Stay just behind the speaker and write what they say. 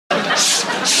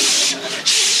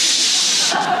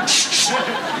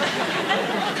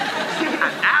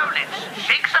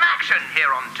Station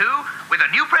here on 2 with a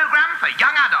new program for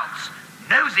young adults.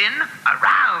 Nosing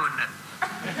Around.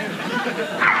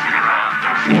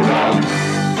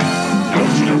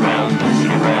 Nosing around,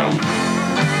 nosing around.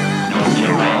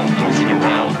 Nosing around, nosing around. Nosing around, nosing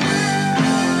around.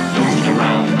 Nosing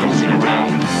around, nosing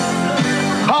around.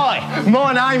 Hi,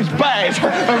 my name's Baz,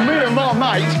 and me and my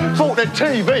mates thought that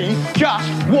TV just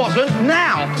wasn't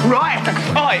now, right?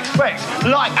 I expect,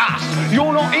 like us,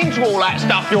 you're not into all that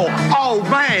stuff your old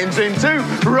man's into,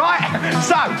 right?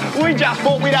 So, we just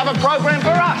thought we'd have a programme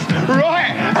for us,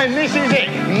 right? And this is it,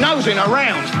 Nosing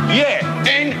Around. Yeah,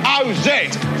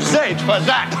 N-O-Z, Z for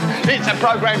that. It's a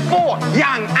programme for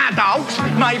young adults,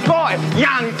 made by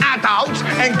young adults,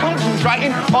 and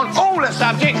concentrating on all the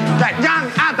subjects that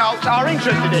young adults are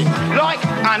interested in, like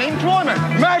unemployment.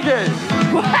 Maggie!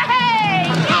 Hey!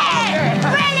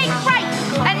 Yeah! Really great!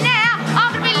 And now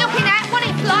I'm going to be looking at what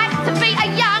it's like to be a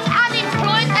young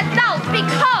unemployed adult,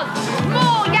 because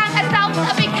more young adults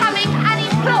are becoming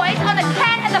unemployed on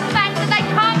account of the fact that they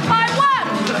can't find work.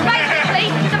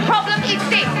 Basically, the problem is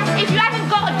this: if you haven't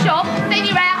got a job, then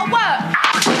you're out of work.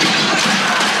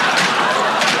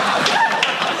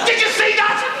 Did you see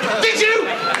that? Did you?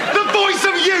 The voice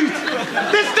of youth!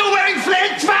 They're still wearing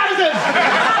flared trousers!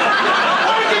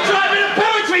 Why did you try a bit of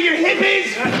poetry, you hippies?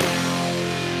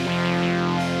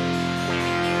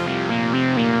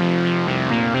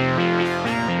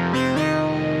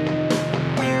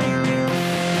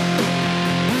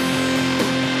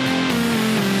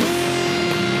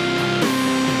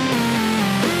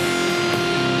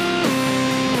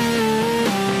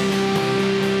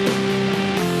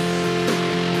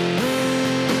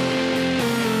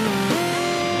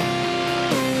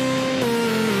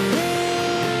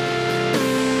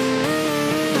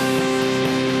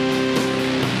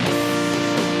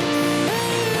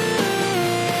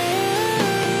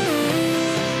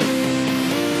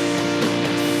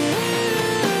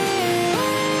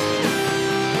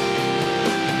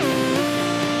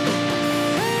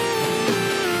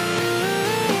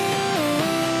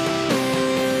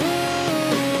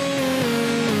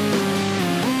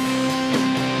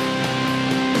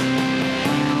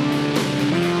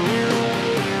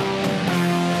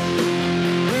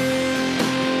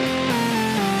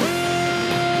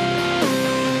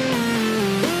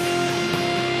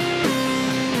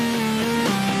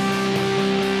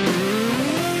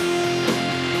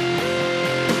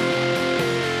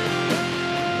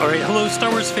 Hello,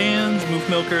 Star Wars fans, Moof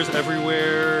Milkers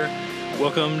everywhere.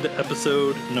 Welcome to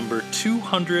episode number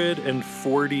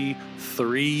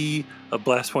 243 of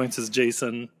Blast Points. Is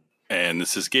Jason. And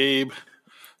this is Gabe.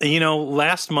 You know,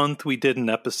 last month we did an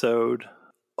episode,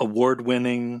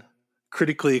 award-winning,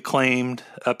 critically acclaimed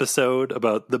episode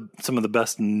about some of the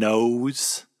best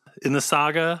no's in the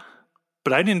saga,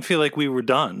 but I didn't feel like we were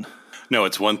done. No,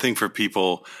 it's one thing for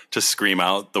people to scream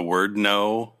out the word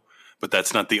no, but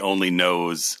that's not the only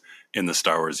no's in the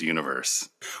Star Wars universe.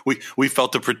 We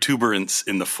felt a protuberance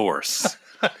in the Force.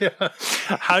 Yeah.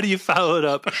 How do you follow it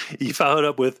up? You follow it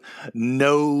up with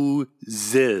no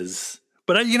ziz.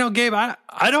 But, you know, Gabe, I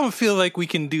don't feel like we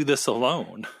can do this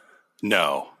alone.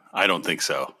 No, I don't think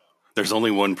so. There's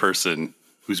only one person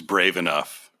who's brave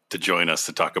enough to join us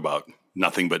to talk about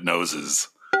nothing but noses.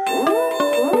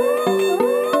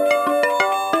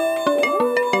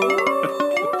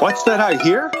 What's that I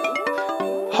hear?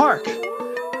 Hark!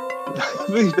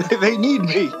 They need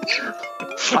me.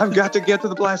 I've got to get to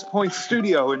the Blast Point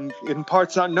studio in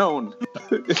parts unknown.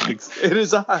 It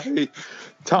is I,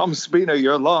 Tom Spina,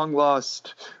 your long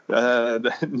lost.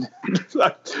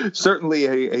 Certainly,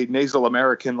 a nasal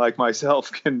American like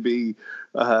myself can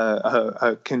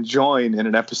join in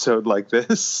an episode like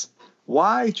this.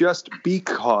 Why? Just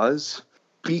because.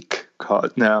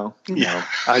 No,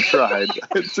 I tried.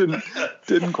 It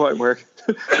didn't quite work.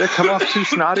 Did it come off too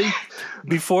snotty?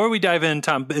 Before we dive in,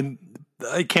 Tom,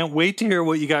 I can't wait to hear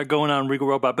what you got going on Regal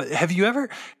Robot. But have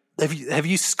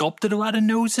you sculpted a lot of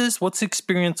noses? What's the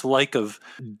experience like of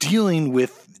dealing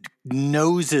with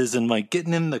noses and like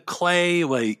getting in the clay?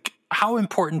 Like, how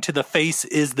important to the face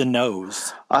is the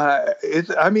nose?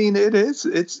 It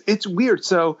is. It's weird.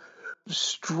 So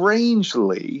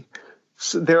strangely,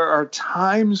 there are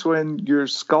times when you're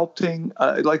sculpting,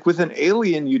 like with an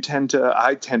alien,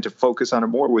 I tend to focus on it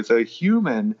more. With a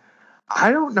human,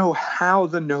 I don't know how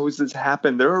the noses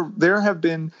happen. There have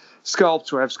been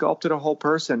sculpts where I've sculpted a whole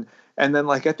person, and then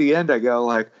like at the end I go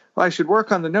like, well, I should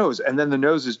work on the nose, and then the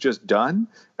nose is just done.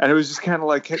 And it was just kind of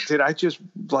like, did I just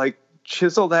like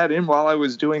chisel that in while I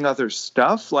was doing other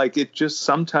stuff? Like, it just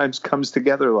sometimes comes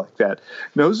together like that.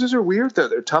 Noses are weird though.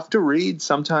 They're tough to read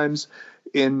sometimes.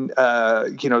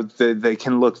 They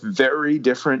can look very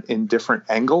different in different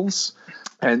angles.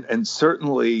 and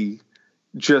certainly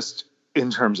just in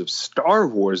terms of Star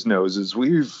Wars noses,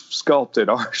 we've sculpted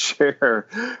our share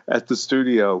at the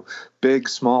studio, big,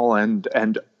 small, and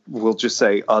we'll just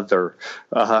say other.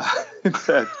 That's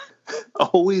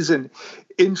always an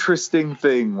interesting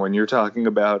thing when you're talking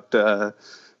about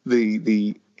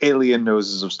the alien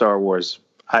noses of Star Wars.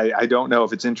 I don't know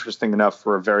if it's interesting enough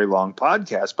for a very long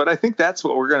podcast, but I think that's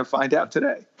what we're going to find out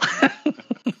today.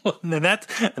 and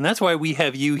that's why we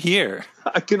have you here.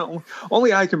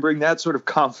 Only I can bring that sort of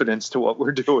confidence to what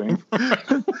we're doing.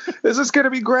 Is this going to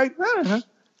be great?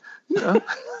 All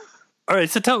right.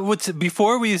 So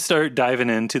before we start diving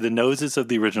into the noses of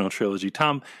the original trilogy,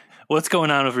 Tom, what's going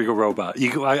on with Regal Robot?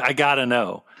 I gotta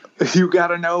know. You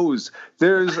got a nose.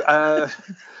 There's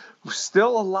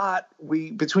still a lot.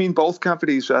 Between both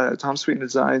companies, Tom Sweeten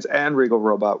Designs and Regal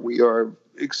Robot, we are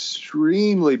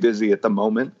extremely busy at the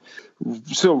moment.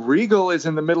 So Regal is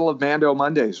in the middle of Mando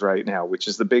Mondays right now, which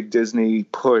is the big Disney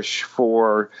push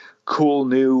for cool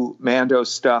new Mando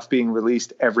stuff being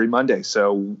released every Monday.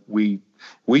 So we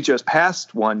just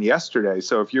passed one yesterday.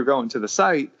 So if you're going to the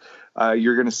site,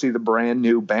 you're going to see the brand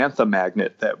new Bantha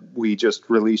magnet that we just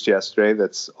released yesterday.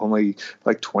 That's only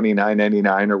like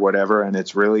 $29.99 or whatever, and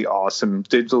it's really awesome.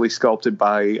 Digitally sculpted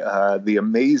by the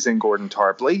amazing Gordon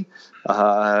Tarpley,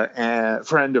 and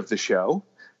friend of the show,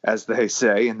 as they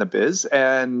say in the biz.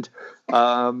 And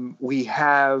we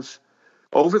have,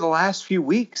 over the last few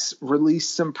weeks,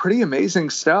 released some pretty amazing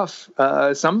stuff.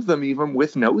 Some of them even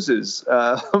with noses.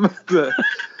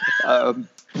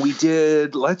 We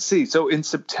did. Let's see. So in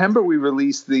September, we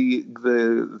released the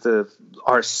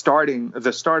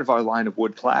start of our line of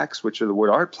wood plaques, which are the wood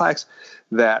art plaques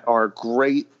that are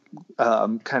great,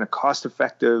 kind of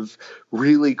cost-effective,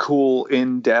 really cool,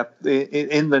 in-depth,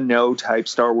 in the know type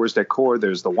Star Wars decor.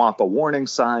 There's the Wampa warning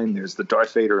sign. There's the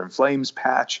Darth Vader in Flames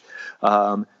patch.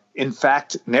 In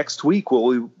fact, next week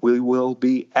we will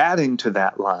be adding to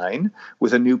that line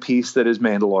with a new piece that is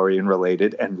Mandalorian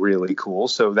related and really cool.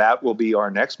 So that will be our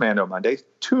next Mando Monday.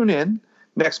 Tune in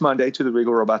next Monday to the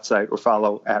Regal Robot site or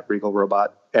follow at Regal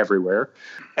Robot everywhere.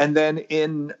 And then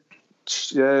in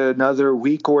another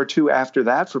week or two after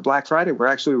that, for Black Friday, we're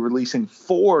actually releasing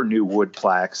 4 new wood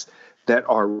plaques that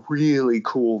are really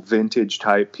cool vintage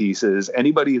type pieces.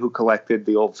 Anybody who collected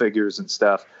the old figures and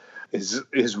stuff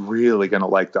is really going to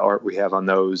like the art we have on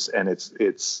those. And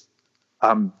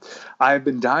I've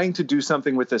been dying to do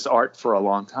something with this art for a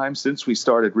long time, since we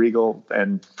started Regal,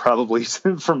 and probably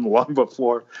from long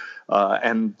before.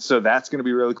 And so that's going to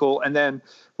be really cool. And then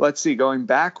let's see, going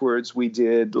backwards,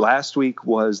 last week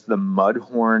was the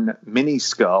Mudhorn mini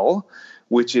skull,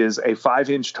 which is a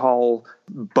 5-inch tall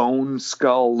bone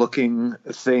skull looking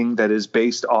thing that is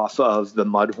based off of the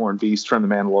Mudhorn beast from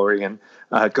The Mandalorian.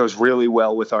 It goes really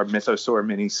well with our Mythosaur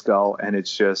mini skull, and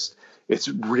it's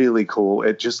really cool.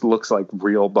 It just looks like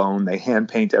real bone. They hand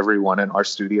paint everyone in our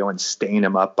studio and stain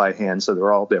them up by hand, so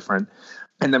they're all different.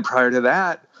 And then prior to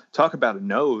that, talk about a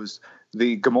nose,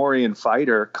 the Gamorrean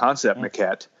fighter concept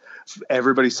maquette.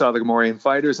 Everybody saw the Gamorrean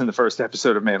fighters in the first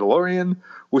episode of Mandalorian,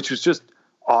 which was just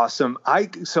awesome.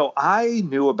 So I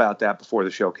knew about that before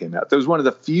the show came out. That was one of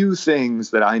the few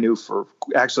things that I knew for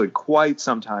actually quite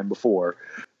some time before.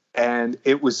 And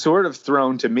it was sort of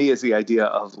thrown to me as the idea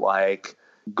of like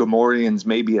Gamorreans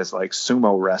maybe as like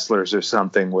sumo wrestlers or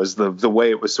something, was the way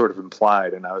it was sort of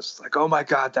implied. And I was like, oh my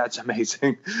God, that's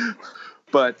amazing.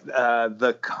 But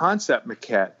the concept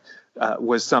maquette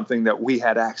was something that we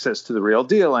had access to the real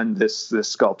deal. And this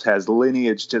sculpt has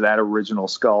lineage to that original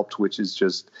sculpt, which is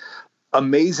just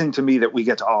amazing to me that we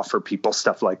get to offer people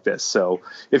stuff like this. So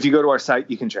if you go to our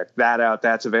site, you can check that out.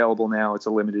 That's available now. It's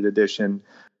a limited edition.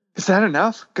 Is that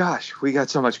enough? Gosh, we got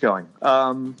so much going.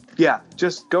 Yeah,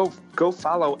 just go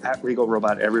follow at Regal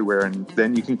Robot everywhere, and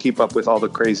then you can keep up with all the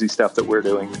crazy stuff that we're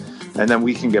doing. And then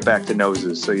we can get back to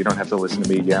noses, so you don't have to listen to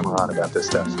me yammer on about this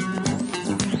stuff.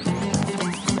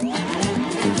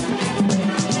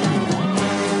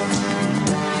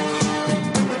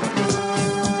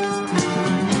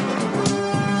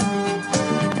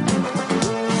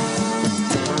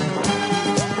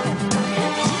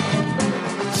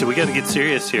 So we got to get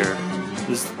serious here.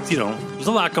 There's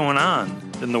a lot going on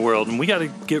in the world, and we got to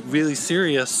get really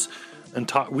serious and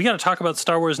talk. We got to talk about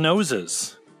Star Wars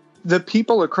noses. The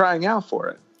people are crying out for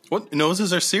it. What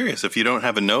noses are serious? If you don't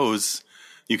have a nose,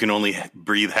 you can only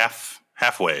breathe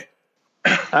halfway.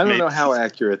 I don't know how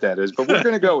accurate that is, but we're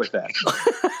going to go with that.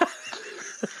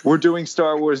 We're doing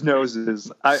Star Wars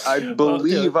noses. I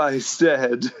believe I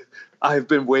said I've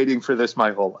been waiting for this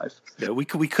my whole life. Yeah, we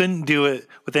couldn't do it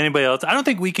with anybody else. I don't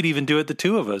think we could even do it, the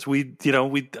two of us.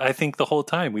 I think the whole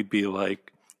time we'd be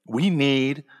like, we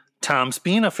need Tom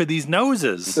Spina for these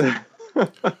noses.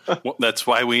 Well, that's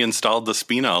why we installed the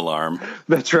Spina alarm.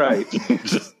 That's right.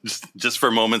 just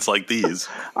for moments like these.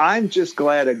 I'm just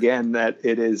glad again that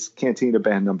it is Cantina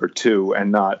Band number 2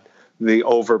 and not the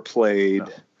overplayed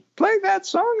 "play that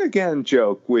song again"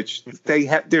 joke, which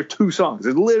they're 2 songs.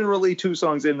 There's literally 2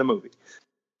 songs in the movie.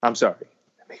 I'm sorry.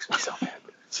 That makes me so mad.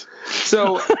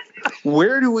 So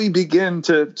where do we begin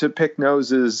to pick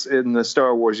noses in the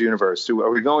Star Wars universe? Are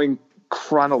we going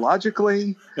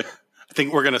chronologically? I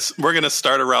think we're gonna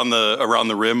start around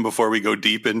the rim before we go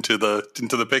deep into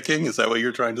the picking. Is that what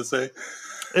you're trying to say?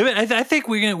 I think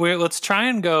let's try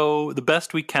and go the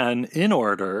best we can in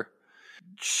order.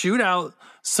 Shoot out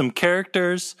some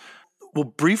characters. We'll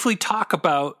briefly talk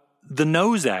about the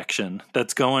nose action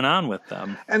that's going on with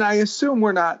them. And I assume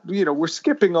we're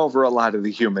skipping over a lot of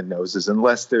the human noses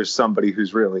unless there's somebody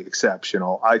who's really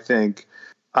exceptional. I think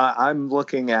I'm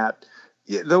looking at.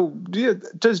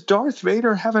 Does Darth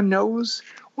Vader have a nose?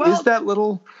 Well, is that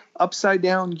little upside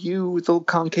down U with the little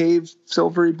concave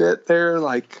silvery bit there?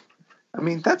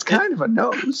 That's kind of a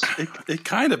nose. It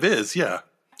kind of is, yeah.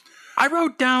 I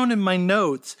wrote down in my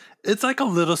notes, it's like a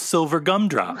little silver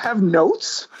gumdrop. You have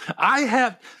notes? I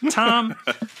have, Tom,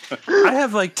 I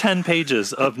have like 10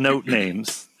 pages of note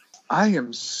names. I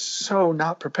am so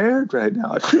not prepared right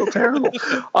now. I feel terrible.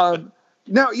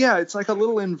 No, yeah, it's like a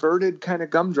little inverted kind of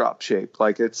gumdrop shape.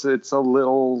 Like it's a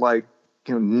little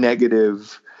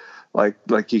negative, like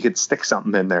you could stick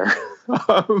something in there.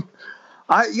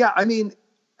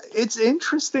 It's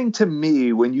interesting to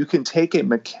me when you can take a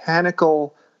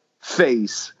mechanical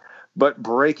face but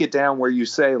break it down where you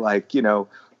say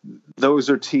those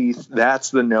are teeth,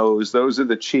 that's the nose, those are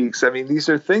the cheeks. I mean, these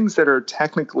are things that are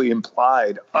technically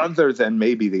implied other than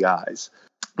maybe the eyes.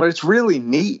 But it's really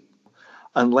neat.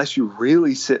 Unless you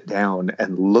really sit down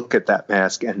and look at that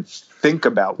mask and think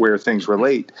about where things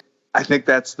relate. I think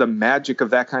that's the magic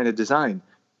of that kind of design.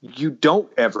 You don't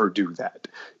ever do that.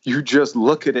 You just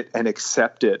look at it and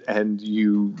accept it, and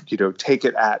you take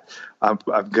it at, I'm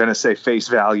going to say face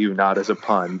value, not as a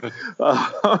pun.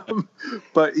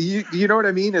 But you know what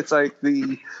I mean? It's like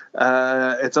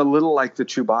it's a little like the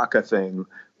Chewbacca thing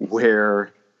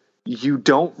where you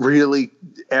don't really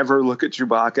ever look at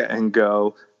Chewbacca and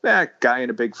go, that guy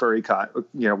in a big furry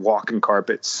walking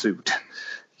carpet suit.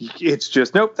 It's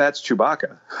just, nope, that's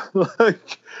Chewbacca.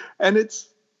 And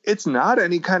it's not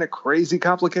any kind of crazy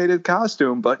complicated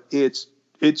costume, but it's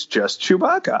just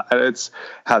Chewbacca. And it's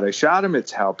how they shot him.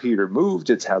 It's how Peter moved.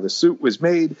 It's how the suit was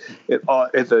made.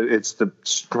 It's the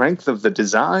strength of the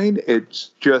design.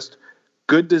 It's just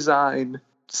good design.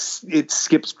 It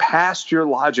skips past your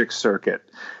logic circuit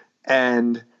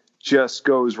and just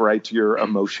goes right to your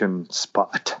emotion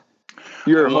spot.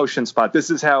 Your emotion spot. This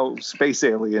is how space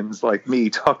aliens like me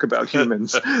talk about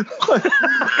humans.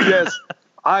 Yes,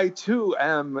 I too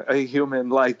am a human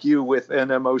like you with an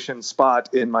emotion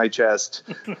spot in my chest.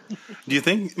 Do you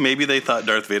think maybe they thought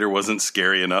Darth Vader wasn't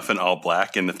scary enough in all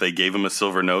black, and if they gave him a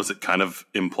silver nose, it kind of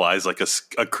implies like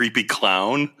a creepy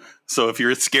clown? So if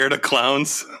you're scared of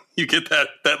clowns, you get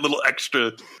that little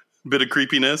extra bit of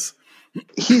creepiness.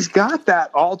 He's got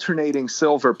that alternating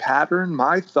silver pattern.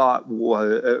 My thought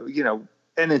was,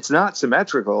 and it's not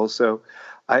symmetrical. So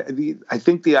I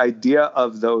think the idea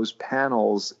of those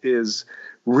panels is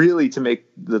really to make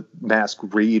the mask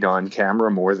read on camera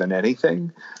more than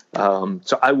anything.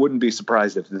 So I wouldn't be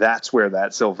surprised if that's where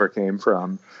that silver came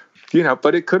from.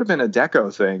 But it could have been a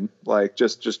deco thing, like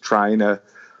just trying to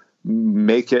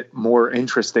make it more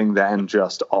interesting than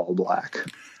just all black.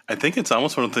 I think it's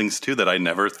almost one of the things, too, that I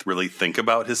never really think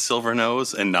about his silver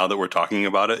nose. And now that we're talking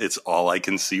about it, it's all I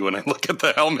can see when I look at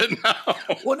the helmet now.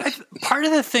 Part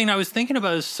of the thing I was thinking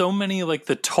about is so many,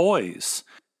 the toys.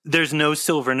 There's no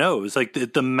silver nose.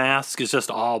 The mask is just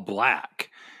all black.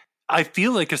 I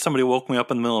feel like if somebody woke me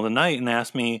up in the middle of the night and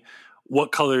asked me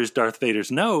what color is Darth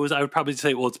Vader's nose, I would probably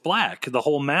say, well, it's black. The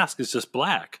whole mask is just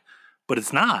black. But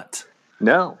it's not.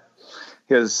 No.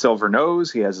 He has a silver nose.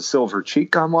 He has a silver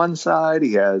cheek on one side.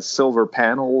 He has silver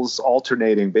panels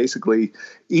alternating. Basically,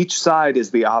 each side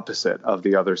is the opposite of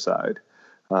the other side.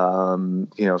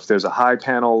 If there's a high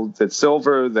panel that's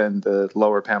silver, then the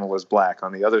lower panel is black.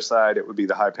 On the other side, it would be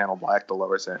the high panel black, the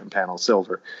lower panel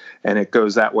silver. And it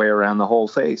goes that way around the whole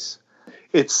face.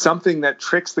 It's something that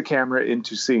tricks the camera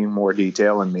into seeing more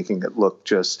detail and making it look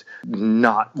just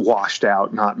not washed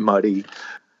out, not muddy.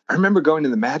 I remember going to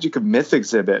the Magic of Myth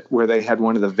exhibit where they had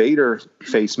one of the Vader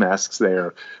face masks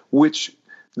there, which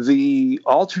the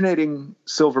alternating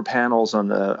silver panels on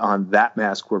that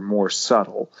mask were more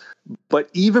subtle. But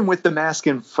even with the mask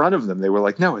in front of them, they were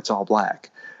like, no, it's all black.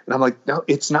 And I'm like, no,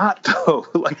 it's not, though.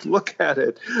 Look at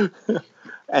it.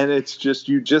 and it's just,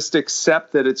 you just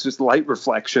accept that it's just light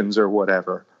reflections or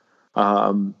whatever.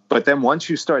 But then once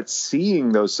you start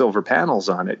seeing those silver panels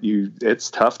on it,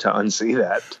 it's tough to unsee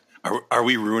that. Are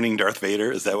we ruining Darth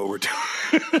Vader? Is that what we're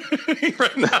doing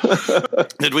right now?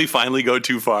 Did we finally go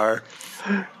too far?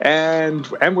 And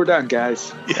we're done,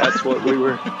 guys. Yeah. That's what we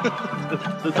were.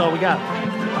 That's all we got.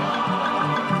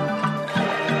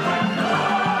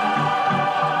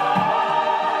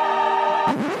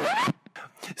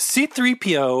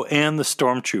 C-3PO and the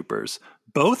Stormtroopers,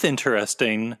 both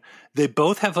interesting. They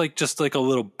both have just a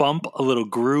little bump, a little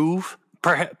groove,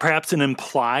 perhaps an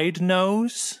implied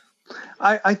nose.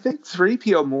 I think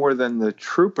 3PO more than the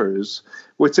troopers.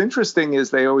 What's interesting is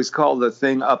they always call the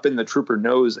thing up in the trooper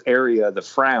nose area the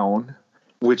frown,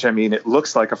 which, I mean, it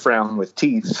looks like a frown with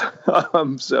teeth.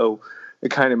 So it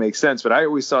kind of makes sense. But I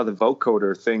always saw the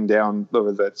vocoder thing down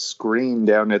over that screen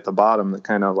down at the bottom, that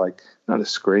kind of not a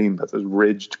screen, but the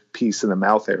ridged piece in the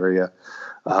mouth area.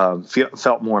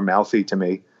 Felt more mouthy to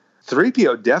me.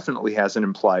 3PO definitely has an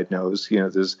implied nose.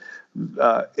 There's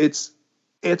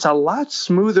it's a lot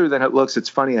smoother than it looks. It's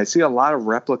funny. I see a lot of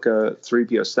replica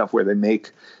 3PO stuff where they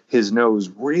make his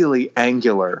nose really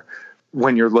angular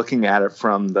when you're looking at it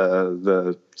from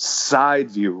the side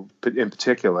view in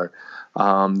particular.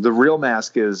 The real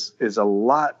mask is a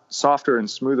lot softer and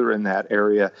smoother in that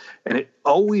area, and it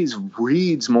always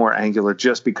reads more angular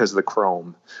just because of the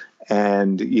chrome.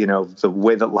 And, the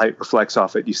way that light reflects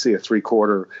off it, you see a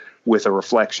 3/4 with a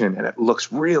reflection, and it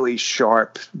looks really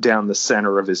sharp down the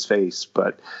center of his face,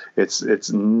 but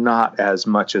it's not as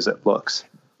much as it looks.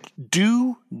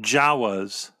 Do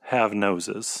Jawas have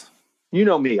noses? You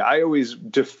know me, I always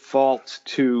default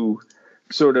to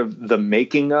sort of the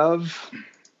making of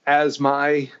as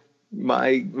my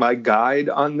guide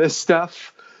on this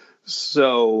stuff.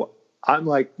 So I'm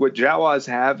like, what Jawas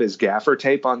have is gaffer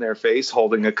tape on their face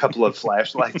holding a couple of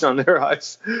flashlights on their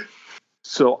eyes.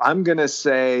 So I'm going to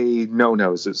say no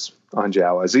noses on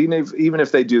Jawas. Even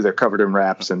if they do, they're covered in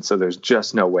wraps, and so there's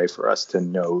just no way for us to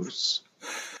nose.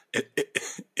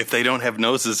 If they don't have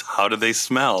noses, how do they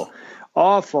smell?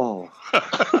 Awful.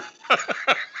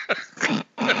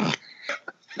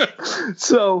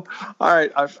 So, all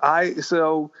right.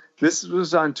 So this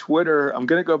was on Twitter. I'm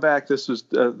going to go back. This was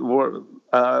one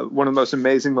of the most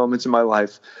amazing moments in my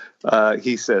life,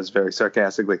 he says very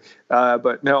sarcastically.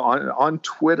 But no, on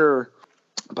Twitter,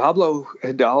 Pablo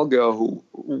Hidalgo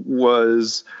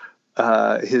was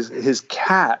his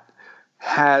cat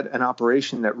had an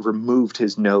operation that removed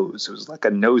his nose. It was like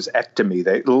a noseectomy.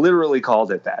 They literally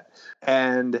called it that.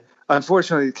 And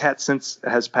unfortunately, the cat since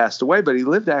has passed away, but he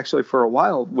lived actually for a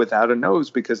while without a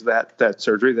nose because of that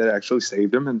surgery that actually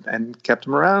saved him and kept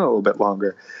him around a little bit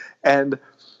longer. And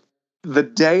the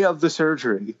day of the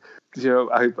surgery,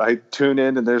 I tune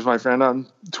in and there's my friend on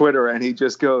Twitter and he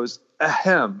just goes,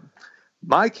 ahem,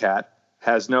 my cat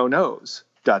has no nose, ...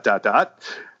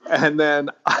 And then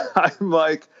I'm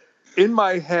like, in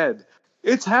my head,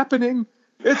 it's happening.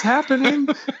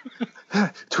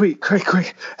 Tweet,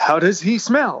 quick. How does he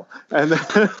smell? And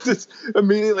then just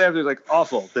immediately after, like,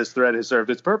 awful. This thread has served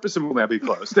its purpose and will now be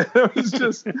closed. And it was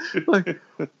just like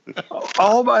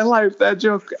all my life that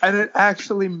joke, and it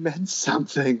actually meant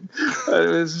something. It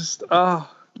was just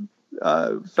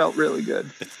felt really good.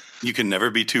 You can never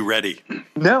be too ready.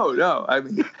 No. I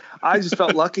mean, I just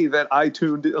felt lucky that I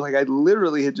tuned in. Like I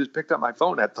literally had just picked up my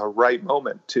phone at the right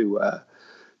moment to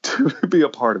be a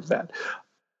part of that.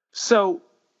 So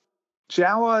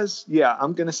Jawas, yeah,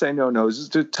 I'm going to say no noses.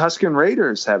 Do Tusken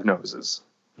Raiders have noses?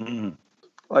 Mm.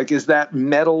 Like, is that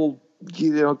metal,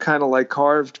 kind of like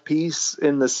carved piece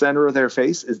in the center of their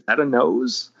face? Is that a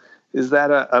nose? Is that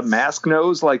a mask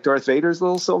nose like Darth Vader's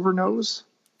little silver nose?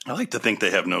 I like to think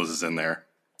they have noses in there.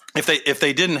 If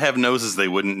they didn't have noses, they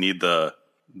wouldn't need the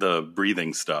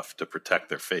breathing stuff to protect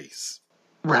their face.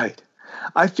 Right.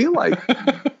 I feel like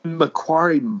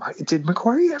Macquarie did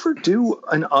Macquarie ever do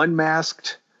an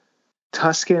unmasked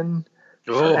Tusken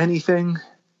for anything?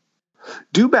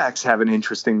 Dewbacks have an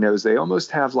interesting nose. They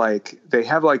almost have they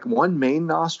have one main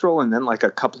nostril and then like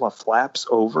a couple of flaps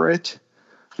over it.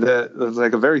 It's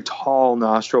like a very tall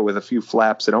nostril with a few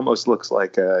flaps. It almost looks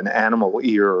like an animal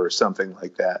ear or something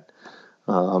like that.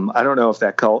 I don't know if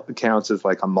that counts as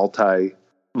like a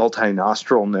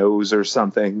multi-nostril nose or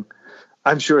something.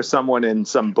 I'm sure someone in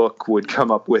some book would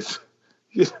come up with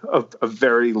a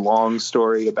very long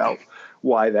story about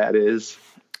why that is.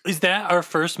 Is that our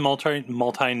first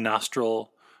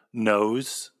multi-nostril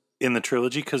nose in the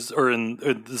trilogy? Or in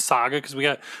the saga? Because we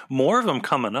got more of them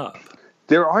coming up.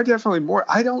 There are definitely more.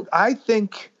 I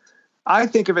think I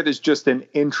think of it as just an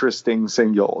interesting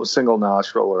single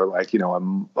nostril, or like,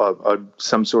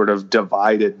 some sort of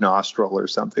divided nostril or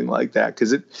something like that,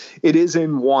 because it is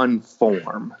in one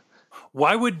form.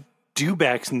 Why would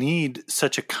dewbacks need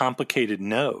such a complicated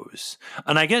nose?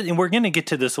 And we're going to get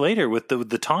to this later with the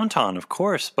tauntaun, of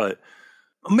course, but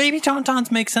maybe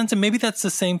tauntauns make sense, and maybe that's the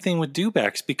same thing with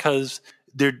dewbacks, because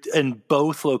they're in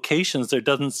both locations. There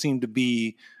doesn't seem to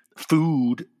be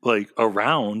food like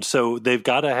around, so they've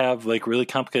got to have like really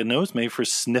complicated nose made for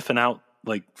sniffing out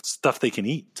like stuff they can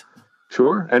eat.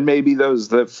 Sure. And maybe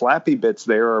the flappy bits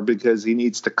there are because he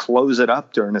needs to close it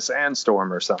up during a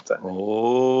sandstorm or something.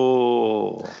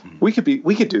 Oh, we could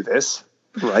do this,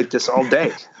 write this all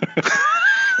day.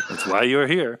 That's why you're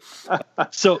here.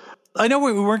 So I know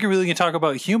we weren't really going to talk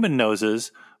about human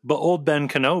noses, but old Ben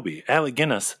Kenobi, Alec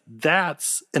Guinness,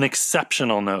 that's an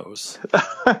exceptional nose.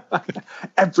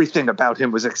 Everything about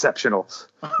him was exceptional.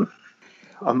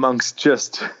 Amongst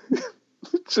just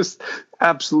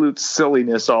absolute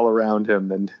silliness all around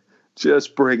him, and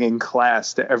just bringing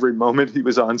class to every moment he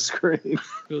was on screen.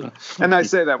 And I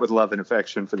say that with love and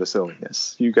affection for the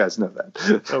silliness. You guys know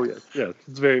that. Oh, yeah.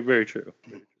 It's very, very true.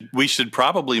 We should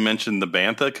probably mention the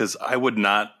Bantha, because I would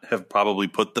not have probably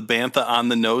put the Bantha on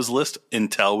the nose list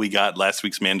until we got last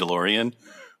week's Mandalorian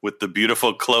with the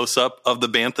beautiful close-up of the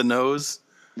Bantha nose.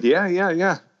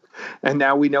 Yeah. And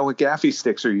now we know what gaffy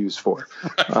sticks are used for.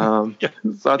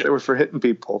 Thought they were for hitting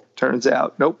people. Turns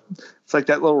out, nope. It's like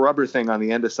that little rubber thing on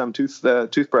the end of some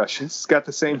toothbrush. It's got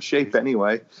the same shape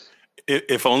anyway.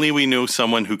 If only we knew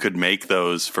someone who could make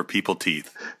those for people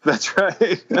teeth. That's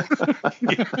right.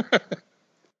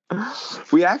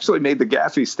 We actually made the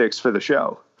gaffy sticks for the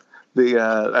show.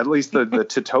 At least the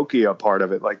Tatokia part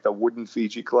of it, like the wooden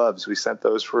Fiji clubs, we sent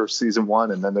those for season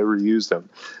 1, and then they reused them.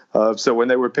 So when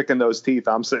they were picking those teeth,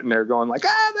 I'm sitting there going like,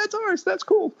 that's ours. That's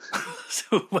cool.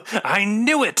 So, I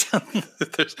knew it.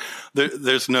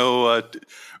 there's no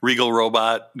Regal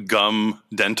Robot gum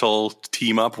dental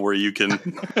team up where you can.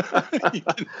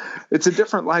 It's a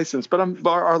different license, but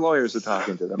our lawyers are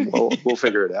talking to them. We'll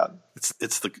figure it out.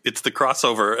 It's the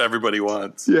crossover everybody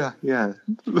wants. Yeah.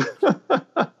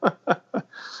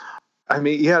 I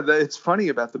mean, it's funny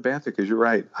about the Bantha, because you're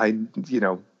right.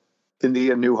 In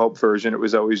the A New Hope version, it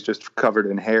was always just covered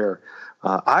in hair.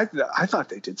 I thought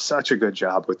they did such a good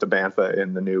job with the Bantha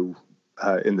in the new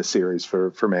in the series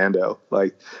for Mando.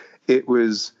 Like, it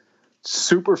was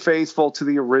super faithful to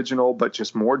the original, but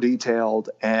just more detailed.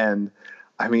 And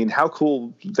I mean, how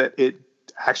cool that it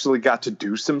actually got to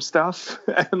do some stuff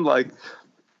and like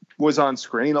was on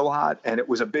screen a lot, and it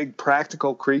was a big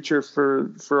practical creature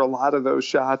for a lot of those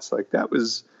shots. Like, that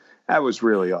was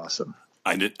really awesome.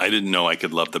 I didn't know I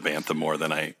could love the Bantha more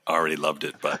than I already loved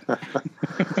it, but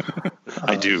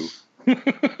I do.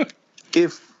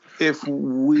 If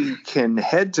we can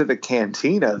head to the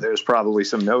cantina, there's probably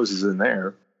some noses in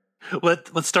there.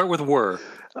 Let's start with Whir.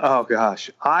 Oh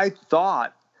gosh, I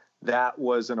thought that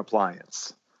was an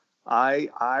appliance.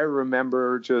 I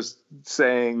remember just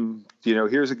saying,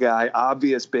 here's a guy,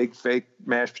 obvious big fake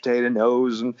mashed potato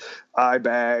nose and eye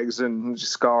bags and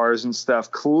scars and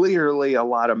stuff. Clearly a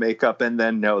lot of makeup, and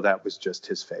then no, that was just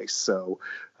his face. So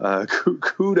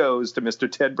kudos to Mr.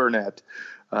 Ted Burnett,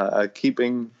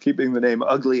 keeping the name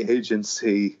Ugly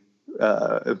Agency,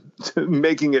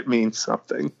 making it mean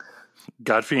something.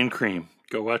 Godfrey and Cream.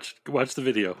 Go watch the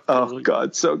video. Oh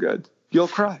God, so good. You'll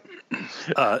cry.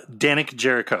 Danik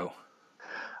Jericho.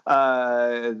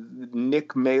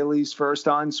 Nick Maley's first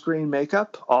on-screen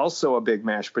makeup, also a big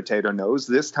mashed potato nose,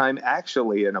 this time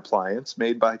actually an appliance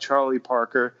made by Charlie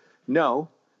Parker. No,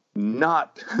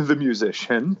 not the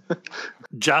musician.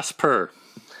 Jasper.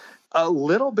 A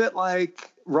little bit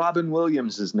like Robin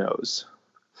Williams' nose.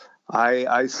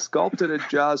 I sculpted a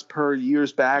Jasper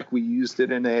years back. We used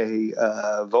it in a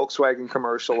Volkswagen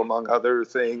commercial, among other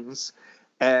things.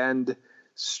 And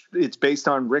it's based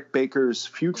on Rick Baker's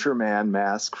Future Man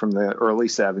mask from the early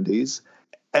 70s.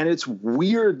 And it's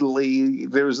weirdly,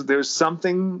 there's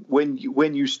something when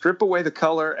you strip away the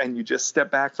color and you just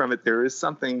step back from it, there is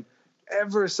something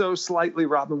ever so slightly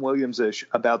Robin Williams-ish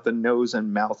about the nose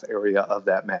and mouth area of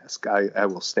that mask. I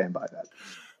will stand by that.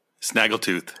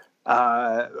 Snaggletooth.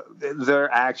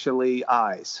 They're actually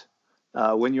eyes.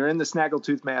 When you're in the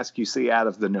Snaggletooth mask, you see out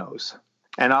of the nose.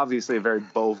 And obviously a very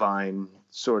bovine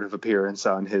sort of appearance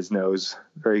on his nose.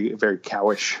 Very, very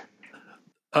cowish.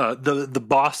 The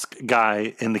boss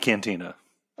guy in the cantina.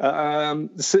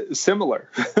 Similar.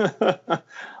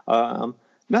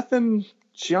 Nothing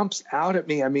jumps out at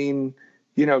me. I mean,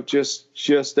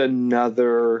 just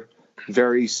another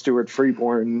very Stuart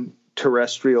Freeborn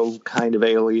terrestrial kind of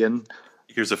alien.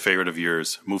 Here's a favorite of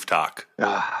yours, Muftak.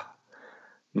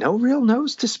 no real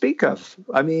nose to speak of.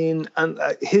 I mean,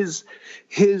 his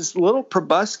little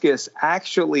proboscis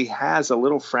actually has a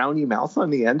little frowny mouth on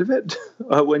the end of it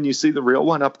when you see the real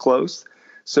one up close.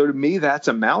 So to me, that's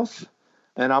a mouth,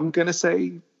 and I'm going to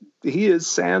say he is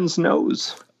sans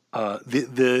nose.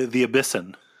 The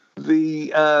Abyssin.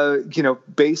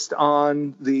 Based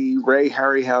on the Ray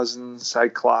Harryhausen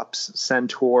Cyclops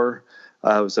Centaur.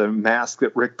 It was a mask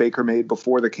that Rick Baker made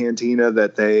before the Cantina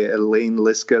that Lane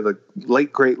Liska, the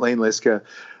late great Lane Liska,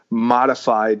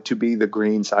 modified to be the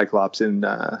green Cyclops in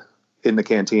the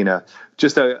Cantina.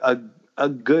 Just a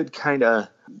good kind of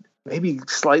maybe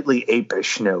slightly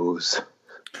apish nose.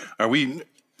 Are we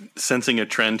sensing a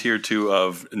trend here too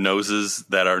of noses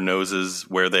that are noses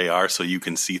where they are so you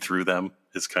can see through them?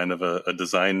 Is kind of a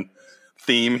design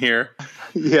theme here.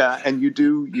 Yeah, and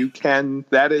you can.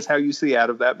 That is how you see out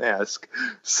of that mask.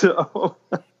 So,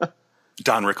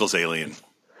 Don Rickles' Alien.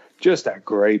 Just a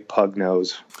great pug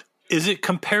nose. Is it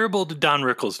comparable to Don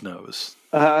Rickles' nose?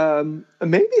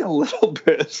 Maybe a little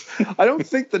bit. I don't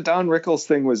think the Don Rickles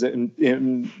thing was in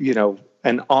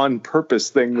an on purpose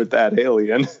thing with that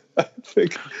alien. I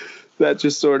think that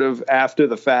just sort of after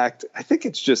the fact. I think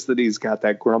it's just that he's got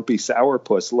that grumpy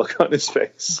sourpuss look on his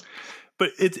face.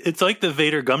 But it's like the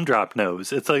Vader gumdrop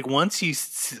nose. It's like once you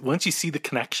see the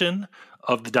connection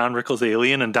of the Don Rickles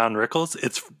alien and Don Rickles,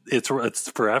 it's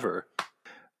forever.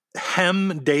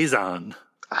 Hem Dazon.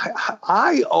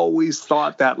 I always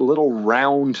thought that little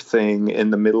round thing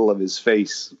in the middle of his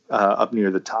face up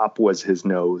near the top was his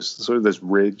nose. Sort of this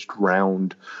ridged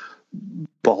round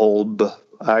bulb.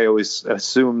 I always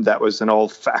assumed that was an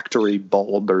olfactory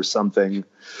bulb or something.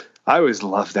 I always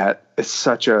love that. It's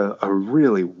such a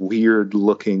really weird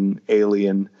looking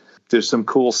alien. There's some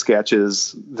cool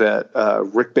sketches that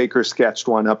Rick Baker sketched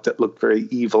one up that looked very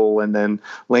evil, and then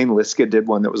Lane Liska did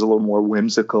one that was a little more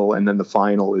whimsical, and then the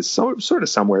final is sort of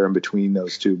somewhere in between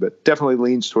those two, but definitely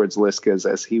leans towards Liska's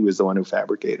as he was the one who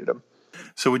fabricated him.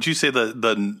 So would you say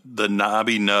the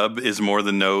knobby nub is more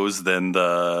the nose than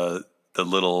the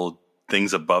little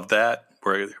things above that?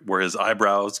 Where his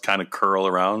eyebrows kind of curl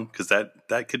around, because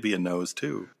that could be a nose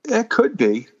too. That could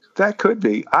be.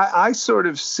 I sort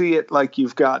of see it like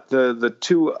you've got the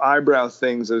two eyebrow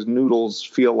things. Those noodles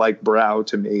feel like brow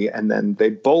to me, and then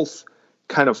they both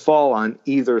kind of fall on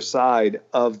either side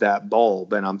of that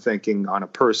bulb. And I'm thinking on a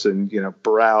person,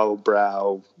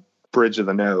 brow, bridge of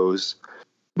the nose.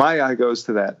 My eye goes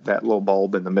to that little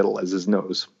bulb in the middle as his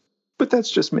nose, but that's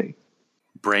just me.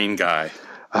 Brain guy.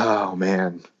 Oh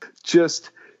man. Just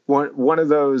one of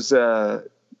those, that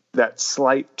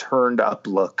slight turned up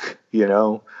look,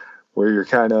 where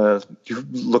you're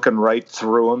looking right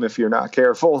through him if you're not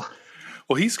careful.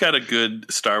 Well, he's got a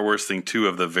good Star Wars thing too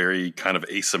of the very kind of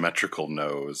asymmetrical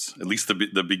nose, at least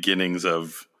the beginnings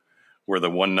of where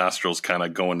the one nostril's kind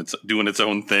of doing its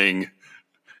own thing,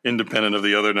 independent of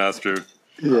the other nostril.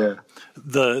 Yeah.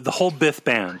 The whole Biff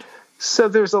band. So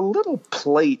there's a little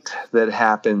plate that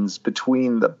happens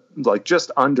between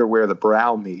just under where the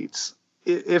brow meets.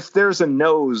 If there's a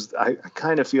nose, I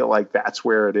kind of feel like that's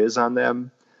where it is on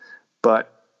them.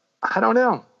 But I don't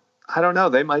know.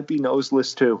 They might be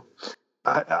noseless too.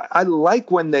 I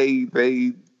like when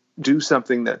they do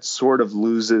something that sort of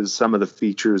loses some of the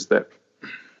features that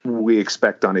we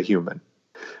expect on a human.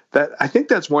 I think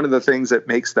that's one of the things that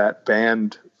makes that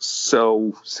band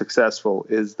so successful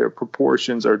is their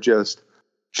proportions are just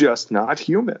not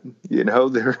human.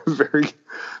 They're very,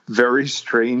 very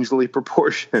strangely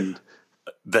proportioned.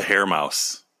 The hair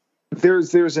mouse.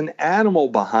 There's an animal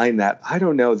behind that. I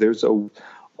don't know. There's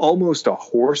almost a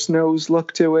horse nose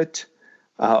look to it,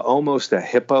 almost a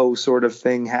hippo sort of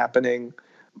thing happening.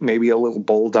 Maybe a little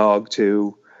bulldog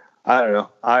too. I don't know.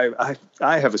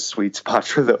 I have a sweet spot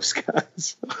for those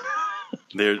guys.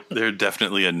 They're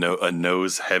definitely a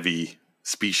nose heavy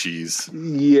species.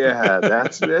 Yeah,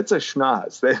 that's a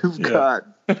schnoz.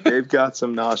 They've got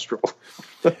some nostril.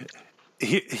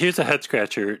 Here's a head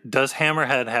scratcher. Does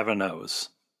Hammerhead have a nose?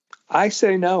 I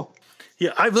say no.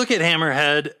 Yeah, I look at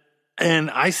Hammerhead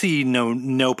and I see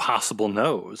no possible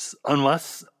nose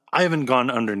unless I haven't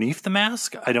gone underneath the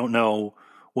mask. I don't know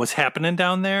what's happening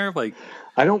down there.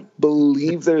 I don't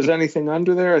believe there's anything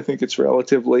under there. I think it's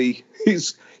relatively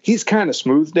he's kind of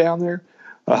smooth down there.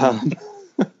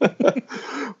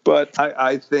 But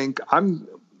I think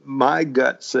my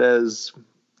gut says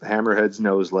Hammerhead's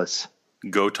noseless.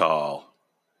 Go tall.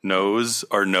 Nose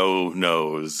or no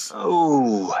nose?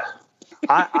 Oh,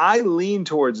 I lean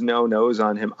towards no nose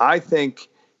on him. I think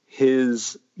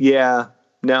there's no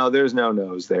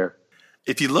nose there.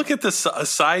 If you look at the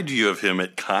side view of him,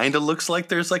 it kind of looks like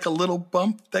there's like a little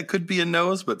bump that could be a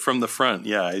nose, but from the front,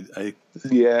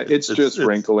 Yeah, it's just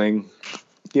wrinkling.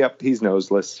 Yep, he's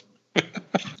noseless,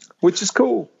 which is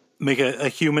cool. Make a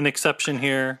human exception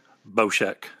here.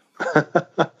 Boshek.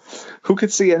 Who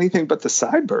could see anything but the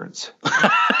sideburns?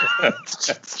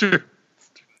 That's true.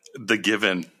 The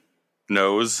Given.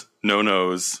 Nose, no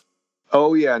nose.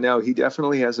 Oh yeah, no, he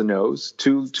definitely has a nose.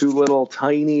 Two little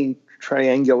tiny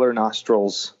triangular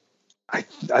nostrils.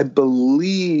 I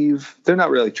believe they're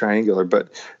not really triangular, but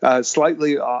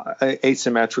slightly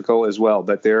asymmetrical as well.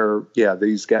 But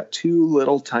he's got two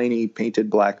little tiny painted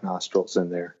black nostrils in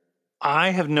there. I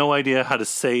have no idea how to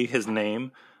say his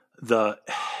name. The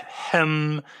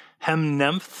Hemnemphe.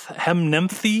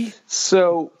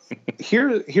 So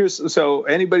here's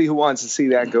anybody who wants to see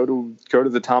that, go to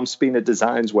the Tom Spina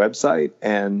Designs website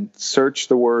and search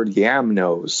the word Yam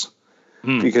Nose.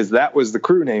 Because that was the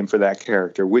crew name for that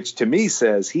character, which to me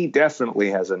says he definitely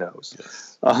has a nose.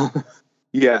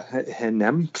 Yes.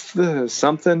 Hemnemphe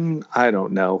something, I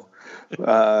don't know.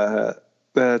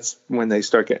 That's when they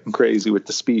start getting crazy with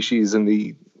the species and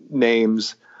the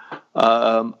names.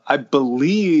 I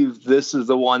believe this is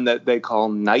the one that they call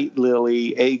Night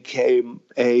Lily, aka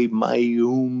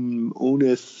Mayum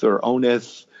Unith or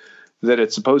Onith, that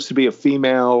it's supposed to be a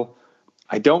female.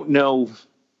 I don't know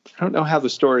how the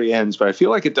story ends, but I feel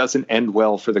like it doesn't end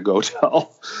well for the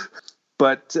Gotel.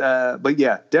 But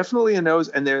yeah, definitely a nose,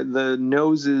 and the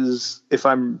nose is, if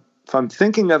I'm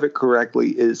thinking of it correctly,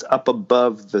 is up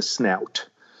above the snout.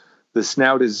 The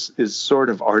snout is sort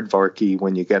of aardvarky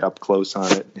when you get up close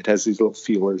on it. It has these little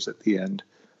feelers at the end.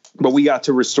 But we got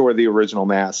to restore the original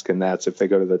mask, and that's, if they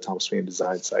go to the Tom Spina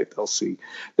Design site,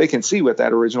 they can see what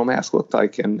that original mask looked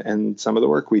like and some of the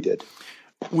work we did.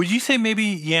 Would you say maybe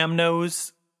Yam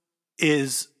Nose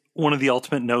is one of the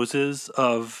ultimate noses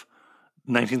of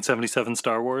 1977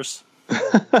 Star Wars?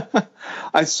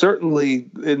 I certainly,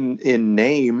 in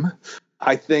name,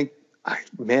 I think,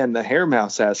 the Hair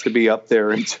Mouse has to be up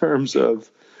there in terms of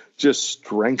just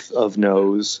strength of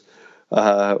nose,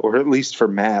 or at least for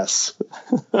mass.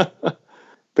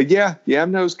 But yeah,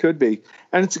 Yam Nose could be.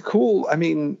 And it's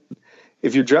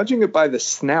if you're judging it by the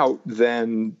snout,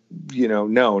 then,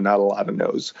 no, not a lot of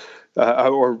nose.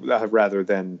 Or rather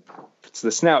than, if it's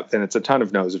the snout, then it's a ton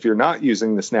of nose. If you're not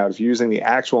using the snout, if you're using the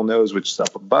actual nose, which is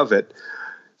up above it,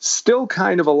 still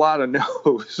kind of a lot of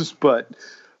nose, but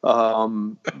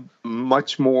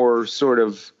much more sort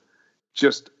of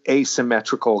just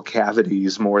asymmetrical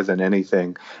cavities more than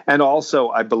anything. And also,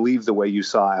 I believe the way you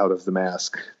saw out of the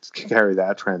mask to carry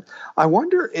that trend. I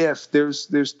wonder if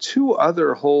there's two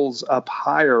other holes up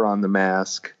higher on the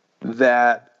mask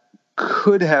that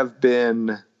could have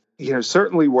been,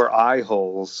 certainly were eye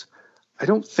holes. I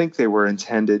don't think they were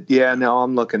intended. Yeah, no,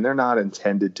 I'm looking. They're not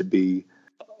intended to be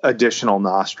additional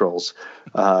nostrils.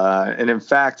 And in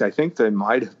fact, I think they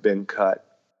might have been cut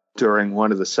during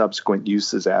one of the subsequent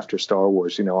uses after Star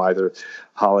Wars, either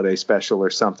holiday special or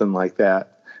something like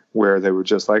that, where they were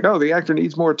just like, oh, the actor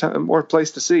needs more time, more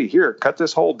place to see. Here, cut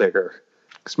this hole bigger.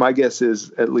 Because my guess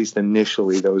is, at least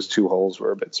initially, those two holes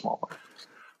were a bit smaller.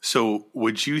 So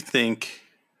would you think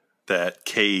that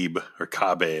Cabe or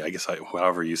Kabe, I guess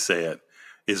however you say it,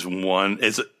 is one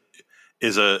of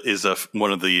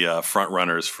the front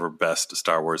runners for best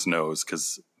Star Wars nose?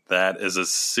 Because that is a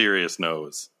serious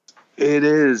nose. It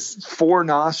is 4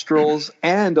 nostrils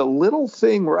and a little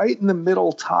thing right in the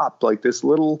middle top, like this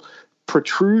little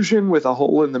protrusion with a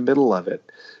hole in the middle of it.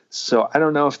 So I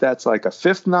don't know if that's like a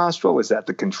 5th nostril. Is that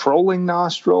the controlling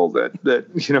nostril that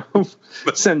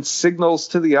sends signals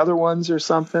to the other ones or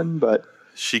something? But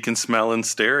she can smell in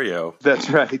stereo. That's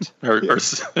right. or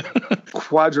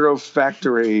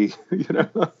quadrofactory.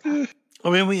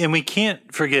 We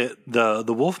can't forget the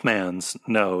Wolfman's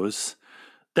nose.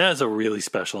 That is a really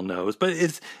special nose. But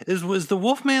was the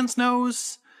Wolfman's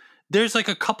nose? There's like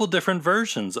a couple different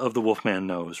versions of the Wolfman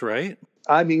nose, right?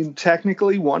 I mean,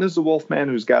 technically, one is the Wolfman,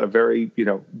 who's got a very,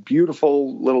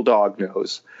 beautiful little dog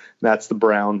nose. That's the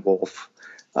brown wolf.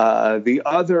 The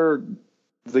other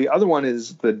one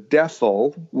is the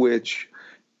Defil, which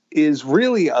is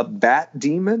really a bat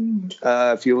demon.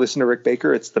 If you listen to Rick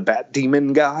Baker, it's the bat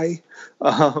demon guy.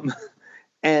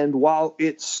 And while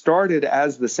it started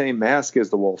as the same mask as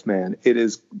the Wolfman, it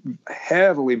is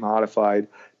heavily modified,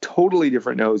 totally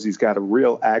different nose. He's got a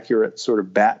real accurate sort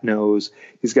of bat nose.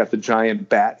 He's got the giant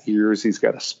bat ears. He's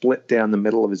got a split down the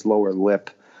middle of his lower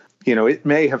lip. It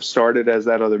may have started as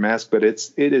that other mask, but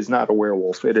it is not a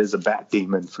werewolf. It is a bat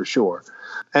demon for sure.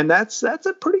 And that's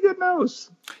a pretty good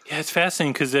nose. Yeah, it's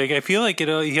fascinating because I feel like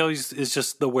he always is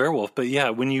just the werewolf. But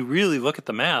yeah, when you really look at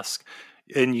the mask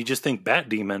and you just think bat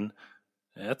demon,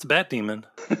 that's a bat demon.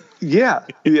 Yeah,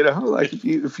 like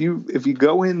if you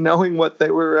go in knowing what they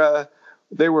were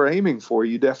they were aiming for,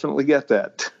 you definitely get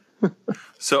that.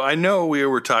 So I know we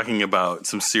were talking about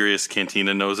some serious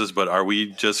cantina noses, but are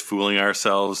we just fooling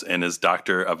ourselves? And is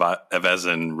Dr.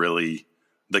 Evezin really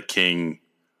the king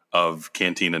of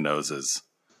cantina noses?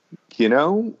 You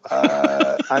know,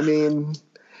 I mean,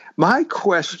 my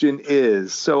question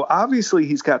is, so obviously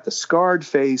he's got the scarred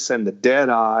face and the dead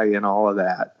eye and all of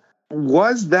that.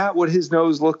 Was that what his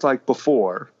nose looked like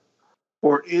before?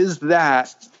 Or is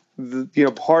that,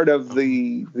 part of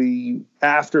the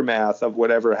aftermath of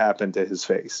whatever happened to his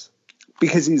face?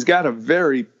 Because he's got a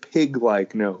very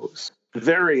pig-like nose,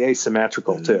 very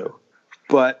asymmetrical too.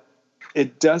 But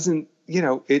it doesn't,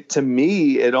 to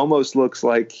me, it almost looks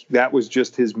like that was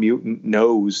just his mutant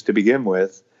nose to begin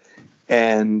with.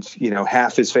 And,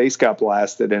 half his face got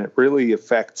blasted, and it really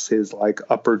affects his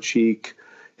upper cheek,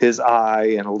 his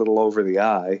eye, and a little over the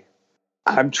eye.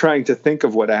 I'm trying to think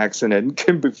of what accident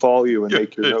can befall you and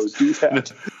make your nose do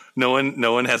that. No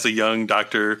one has a young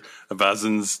Dr.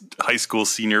 Evezin's high school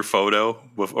senior photo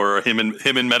or him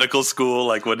in medical school.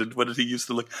 Like what did he used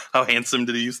to look? How handsome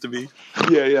did he used to be?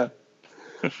 Yeah.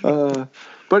 But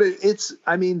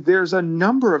there's a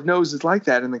number of noses like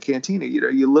that in the cantina.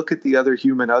 You look at the other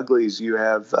human uglies. You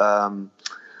have, I'm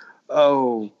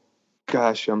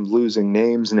losing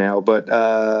names now, but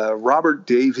Robert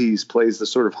Davies plays the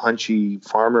sort of hunchy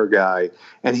farmer guy,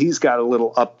 and he's got a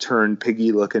little upturned,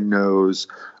 piggy-looking nose.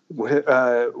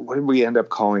 What did we end up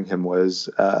calling him was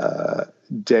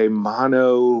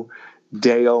Demano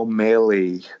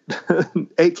Deomeli,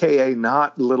 a.k.a.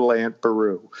 not Little Aunt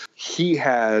Beru. He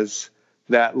has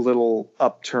that little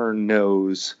upturned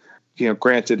nose.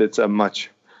 Granted, it's a much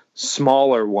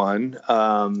smaller one.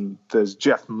 There's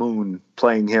Jeff Moon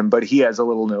playing him, but he has a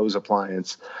little nose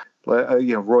appliance.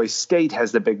 Roy State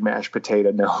has the big mashed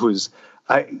potato nose.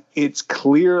 It's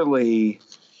clearly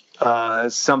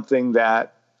something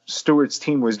that Stewart's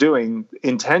team was doing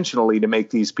intentionally to make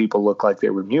these people look like they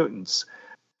were mutants.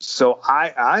 So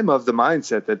I'm of the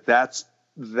mindset that that's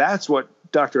what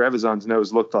Dr. Evezin's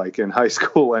nose looked like in high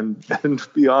school and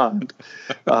beyond.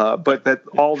 But that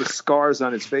all the scars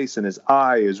on his face and his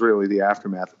eye is really the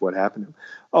aftermath of what happened to him.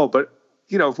 Oh, but,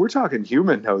 if we're talking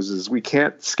human noses, we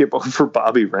can't skip over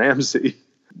Bobby Ramsey,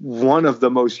 one of the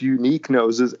most unique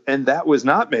noses, and that was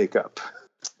not makeup.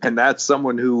 And that's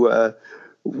someone who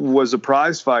was a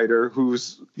prize fighter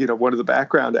who's, one of the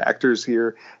background actors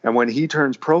here. And when he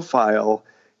turns profile,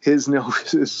 his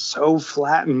nose is so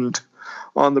flattened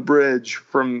on the bridge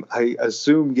from, I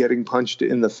assume, getting punched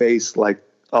in the face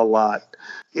a lot.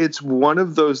 It's one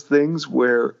of those things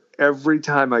where every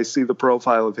time I see the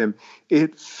profile of him,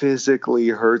 it physically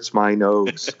hurts my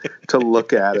nose to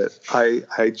look at it.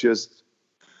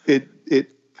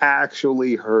 It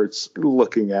actually hurts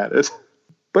looking at it.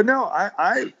 But no,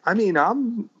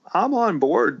 I'm on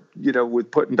board,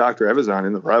 with putting Dr. Evazan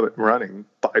in the running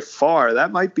by far.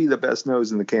 That might be the best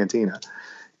nose in the cantina.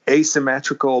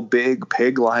 Asymmetrical, big,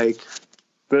 pig-like.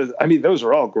 Those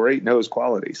are all great nose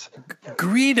qualities.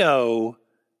 Greedo,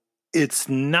 it's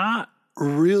not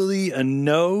really a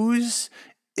nose.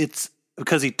 It's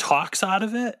because he talks out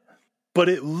of it, but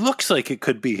it looks like it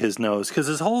could be his nose because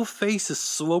his whole face is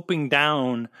sloping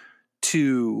down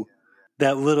to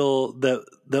that little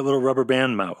rubber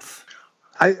band mouth.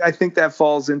 I think that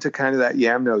falls into kind of that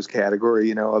yam nose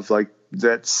category, of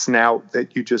that snout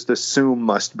that you just assume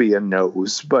must be a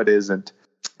nose, but isn't.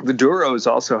 The Duros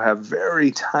also have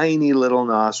very tiny little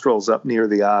nostrils up near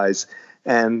the eyes.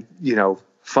 And,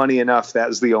 funny enough, that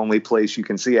is the only place you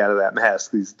can see out of that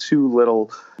mask. These two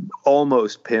little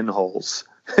almost pinholes.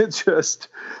 It's just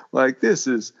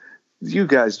you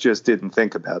guys just didn't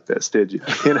think about this, did you?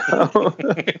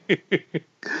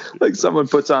 Like someone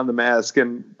puts on the mask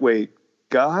and wait,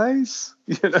 guys,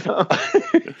 Well,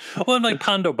 and like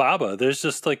Pondo Baba, there's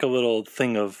just a little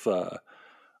thing of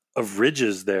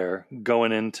ridges there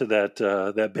going into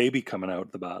that baby coming out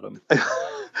at the bottom.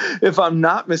 If I'm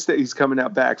not mistaken, he's coming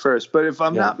out back first. But if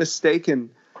I'm not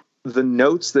mistaken, the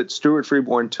notes that Stuart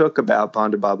Freeborn took about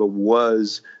Pondo Baba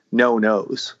was no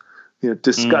nose.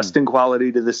 Disgusting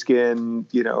quality to the skin.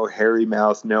 Hairy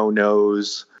mouth, no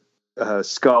nose,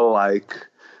 skull-like.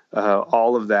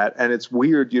 All of that. And it's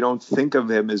weird. You don't think of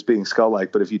him as being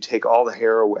skull-like, but if you take all the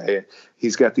hair away,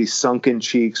 he's got these sunken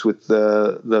cheeks with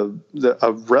a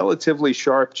relatively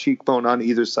sharp cheekbone on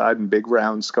either side and big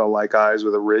round skull-like eyes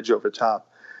with a ridge over top.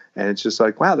 And it's just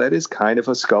wow, that is kind of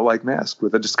a skull-like mask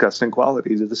with a disgusting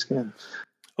quality to the skin.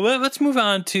 Well, let's move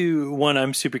on to one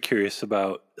I'm super curious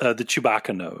about, the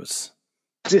Chewbacca nose.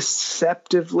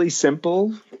 Deceptively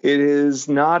simple. It is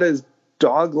not as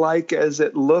dog-like as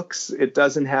it looks. It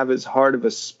doesn't have as hard of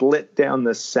a split down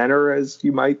the center as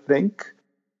you might think.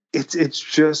 it's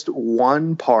just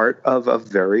one part of a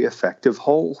very effective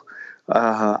whole.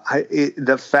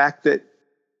 The fact that,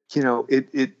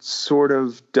 it sort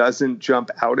of doesn't jump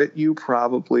out at you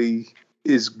probably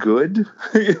is good.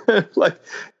 Like,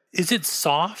 is it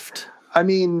soft? I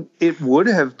mean, it would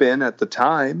have been at the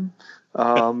time.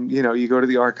 You go to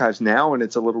the archives now and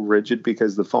it's a little rigid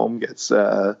because the foam gets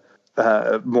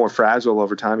more fragile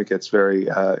over time. It gets very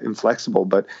inflexible.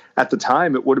 But at the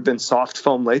time, it would have been soft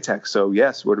foam latex. So,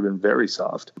 yes, it would have been very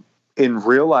soft. In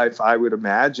real life, I would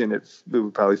imagine it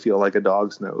would probably feel like a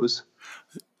dog's nose.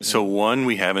 So one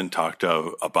we haven't talked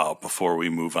about before we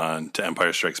move on to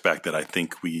Empire Strikes Back that I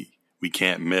think we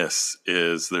can't miss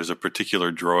is there's a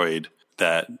particular droid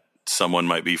that someone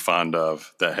might be fond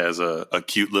of that has a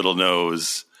cute little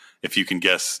nose. If you can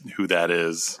guess who that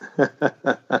is.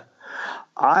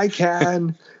 I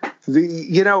can.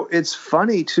 It's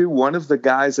funny too. One of the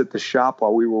guys at the shop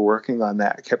while we were working on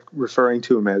that kept referring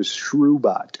to him as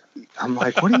Shrewbot. I'm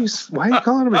like, why are you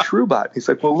calling him a Shrewbot? He's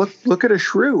like, well, look at a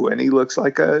shrew, and he looks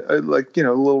like a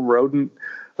little rodent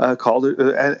called it.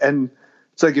 And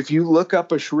it's like, if you look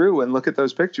up a shrew and look at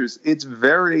those pictures, it's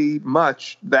very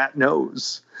much that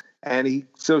nose. And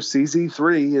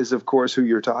CZ3 is, of course, who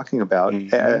you're talking about.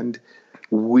 Mm-hmm. And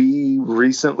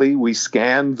we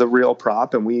scanned the real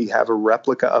prop, and we have a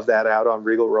replica of that out on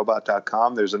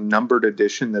RegalRobot.com. There's a numbered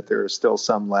edition that there are still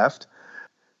some left.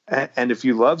 And if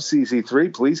you love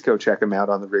CZ3, please go check him out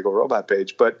on the Regal Robot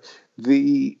page. But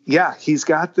he's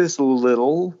got this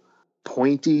little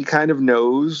pointy kind of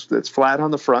nose that's flat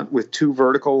on the front with two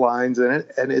vertical lines in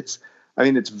it. And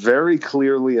it's very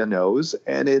clearly a nose,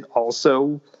 and it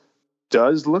also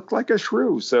does look like a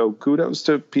shrew. So kudos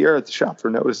to Pierre at the shop for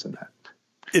noticing that.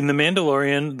 In The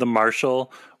Mandalorian, the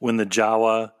Marshal, when the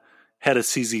Jawa had a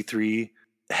CZ3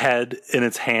 head in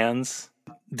its hands,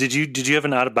 did you have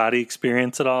an out of body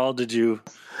experience at all? Did you?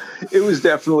 It was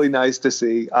definitely nice to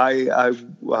see.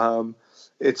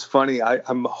 It's funny.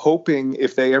 I'm hoping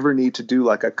if they ever need to do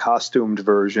like a costumed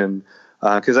version,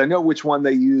 because I know which one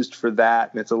they used for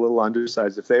that, and it's a little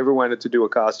undersized. If they ever wanted to do a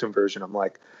costume version, I'm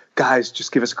like, guys,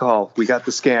 just give us a call. We got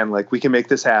the scan. Like, we can make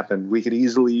this happen. We could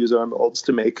easily use our molds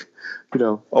to make,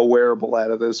 a wearable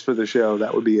out of this for the show.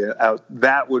 That would be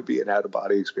an out of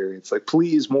body experience. Like,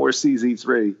 please, more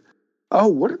CZ3. Oh,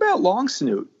 what about Long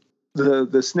Snoot,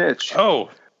 the snitch? Oh,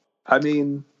 I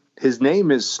mean, his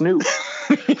name is Snoot.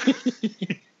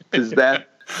 Is that?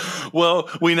 Well,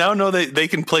 we now know that they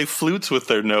can play flutes with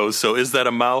their nose. So is that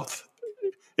a mouth?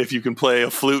 If you can play a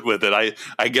flute with it,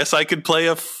 I guess I could play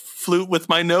a flute with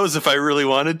my nose if I really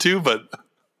wanted to, but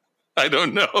I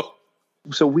don't know.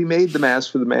 So we made the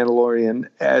mask for the Mandalorian,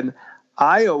 and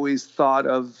I always thought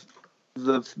of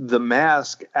the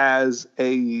mask as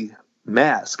a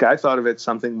mask. I thought of it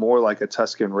something more like a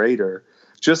Tusken Raider.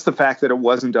 Just the fact that it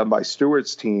wasn't done by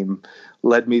Stewart's team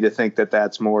led me to think that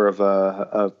that's more of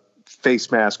a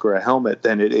face mask or a helmet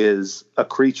than it is a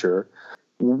creature.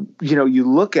 You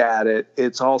look at it,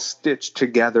 it's all stitched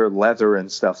together, leather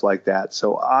and stuff like that.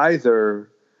 So either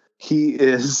he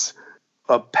is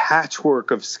a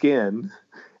patchwork of skin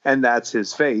and that's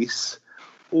his face,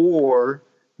 or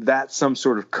that's some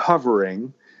sort of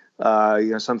covering,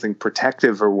 something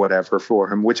protective or whatever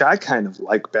for him, which I kind of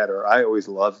like better. I always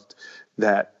loved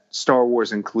that Star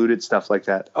Wars included stuff like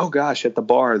that. Oh gosh, at the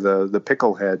bar, the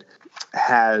pickle head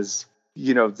has,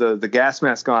 the gas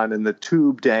mask on and the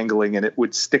tube dangling, and it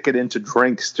would stick it into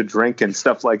drinks to drink and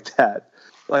stuff like that.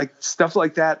 Like, stuff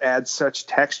like that adds such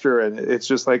texture, and it's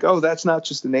just like, oh, that's not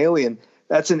just an alien.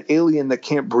 That's an alien that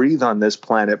can't breathe on this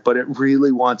planet, but it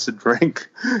really wants a drink.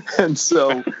 And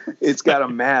so it's got a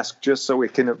mask just so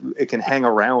it can hang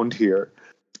around here.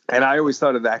 And I always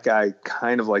thought of that guy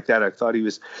kind of like that. I thought he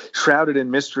was shrouded in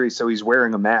mystery, so he's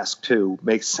wearing a mask too.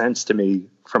 Makes sense to me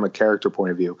from a character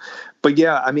point of view. But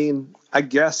yeah, I mean, I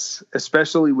guess,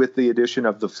 especially with the addition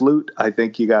of the flute, I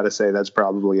think you got to say that's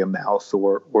probably a mouth,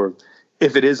 or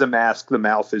if it is a mask, the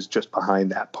mouth is just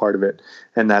behind that part of it,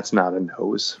 and that's not a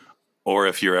nose. Or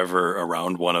if you're ever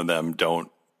around one of them,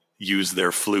 don't use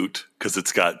their flute because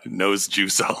it's got nose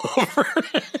juice all over.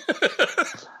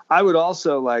 I would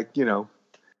also they're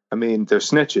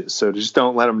snitches, so just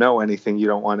don't let them know anything you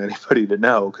don't want anybody to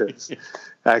know, because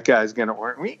that guy's going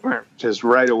to just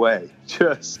right away.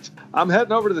 I'm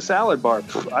heading over to the salad bar.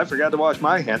 I forgot to wash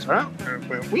my hands.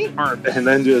 And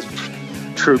then just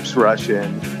troops rush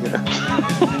in.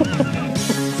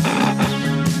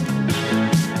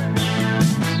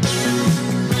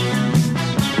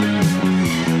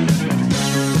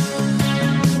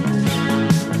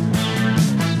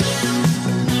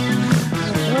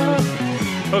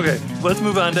 Okay, let's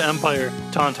move on to Empire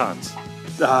Tauntauns.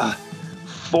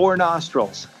 4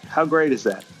 nostrils. How great is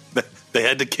that? They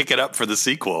had to kick it up for the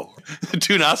sequel.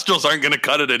 2 nostrils aren't going to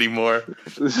cut it anymore.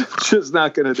 Just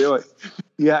not going to do it.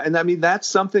 Yeah, and I mean, that's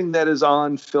something that is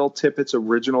on Phil Tippett's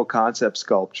original concept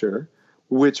sculpture,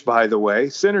 which, by the way,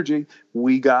 Synergy,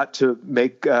 we got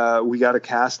a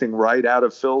casting right out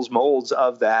of Phil's molds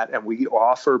of that, and we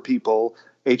offer people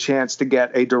a chance to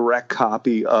get a direct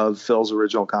copy of Phil's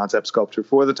original concept sculpture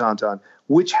for the Tauntaun,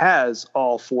 which has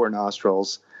all 4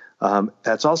 nostrils.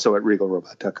 That's also at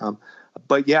regalrobot.com.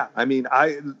 But yeah, I mean,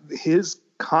 his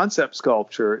concept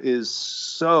sculpture is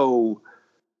so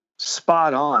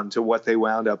spot on to what they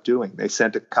wound up doing. They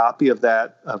sent a copy of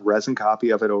that, a resin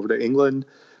copy of it, over to England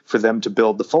for them to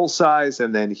build the full size,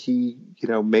 and then he,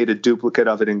 made a duplicate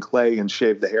of it in clay and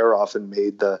shaved the hair off and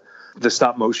made the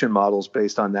stop motion models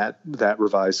based on that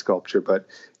revised sculpture. But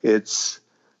it's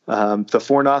the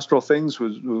 4 nostril things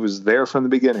was there from the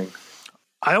beginning.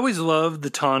 I always loved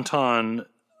the Tauntaun,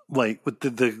 like with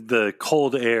the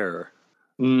cold air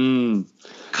coming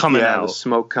out, the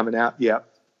smoke coming out. Yep.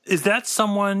 Is that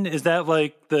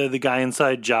like the guy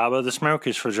inside Jabba? The smoke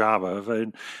is for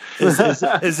Jabba.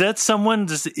 Is that someone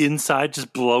just inside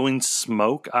just blowing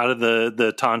smoke out of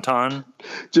the Tauntaun?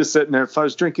 Just sitting there. If I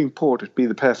was drinking port, it'd be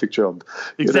the perfect job.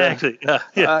 Exactly. Yeah.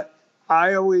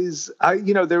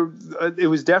 it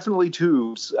was definitely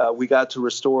tubes. We got to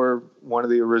restore one of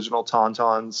the original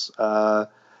Tauntauns.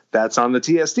 That's on the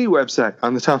TSD website,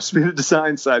 on the Tom Spina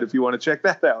Design site, if you want to check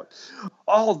that out.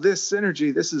 All this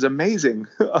Synergy, this is amazing.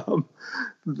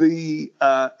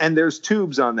 And there's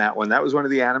tubes on that one. That was one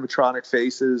of the animatronic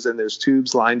faces, and there's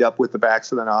tubes lined up with the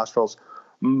backs of the nostrils.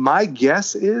 My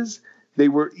guess is they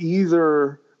were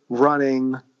either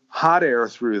running hot air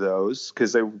through those,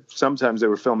 because sometimes they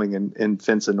were filming in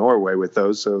Finse, Norway with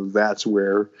those, so that's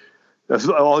where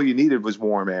all you needed was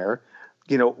warm air.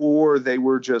 Or they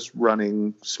were just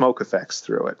running smoke effects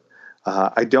through it.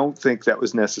 I don't think that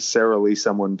was necessarily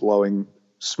someone blowing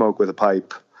smoke with a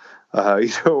pipe,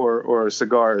 or a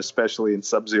cigar, especially in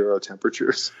sub-zero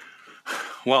temperatures.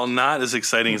 While not as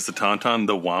exciting as the Tauntaun,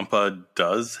 the Wampa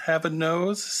does have a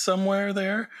nose somewhere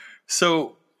there.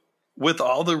 So with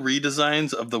all the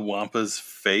redesigns of the Wampa's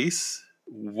face,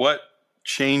 what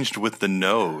changed with the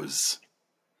nose?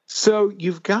 So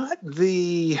you've got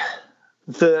the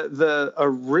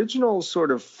original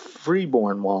sort of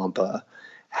freeborn Wampa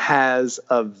has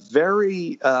a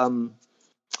very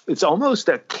it's almost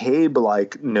a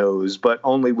cabe-like nose, but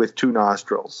only with 2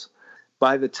 nostrils.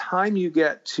 By the time you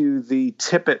get to the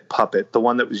Tippett puppet, the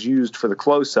one that was used for the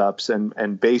close-ups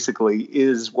and basically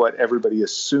is what everybody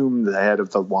assumed the head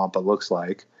of the Wampa looks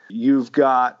like, you've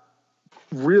got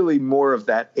really more of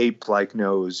that ape-like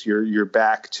nose. You're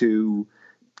back to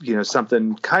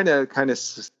something kind of.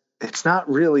 It's not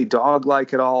really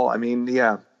dog-like at all. I mean,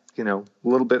 yeah, a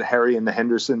little bit Harry and the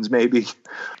Hendersons maybe.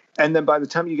 And then by the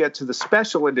time you get to the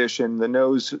special edition, the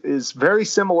nose is very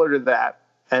similar to that.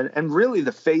 And really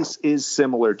the face is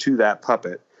similar to that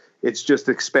puppet. It's just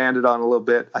expanded on a little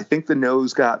bit. I think the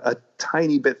nose got a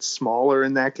tiny bit smaller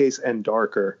in that case and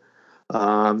darker.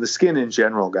 The skin in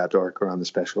general got darker on the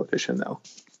special edition, though.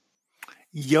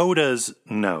 Yoda's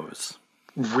nose.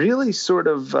 Really sort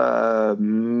of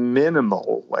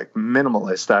minimal, like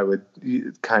minimalist, I would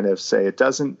kind of say. It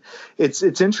doesn't.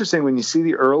 It's interesting when you see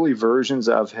the early versions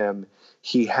of him.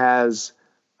 He has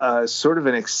sort of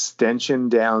an extension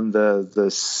down the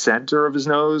center of his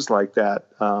nose, like that.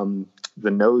 The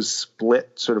nose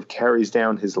split sort of carries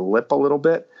down his lip a little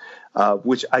bit,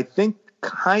 which I think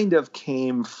kind of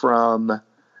came from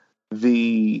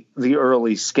the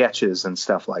early sketches and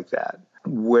stuff like that.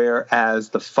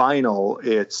 Whereas the final,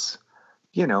 it's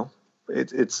the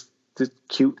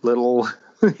cute little,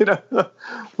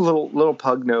 little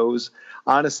pug nose.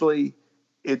 Honestly,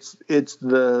 it's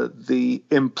the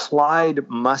implied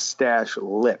mustache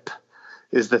lip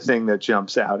is the thing that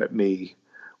jumps out at me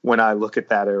when I look at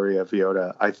that area of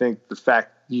Yoda. I think the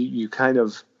fact you kind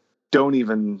of don't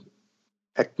even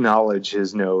acknowledge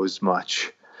his nose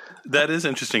much. That is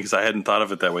interesting because I hadn't thought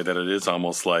of it that way, that it is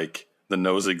almost like the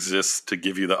nose exists to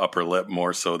give you the upper lip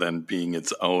more so than being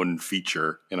its own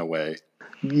feature in a way.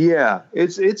 Yeah,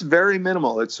 it's very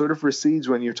minimal. It sort of recedes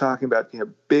when you're talking about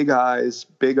big eyes,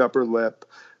 big upper lip,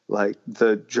 like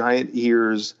the giant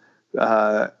ears.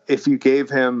 If you gave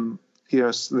him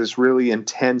this really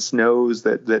intense nose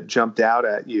that jumped out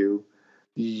at you,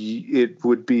 it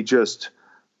would be just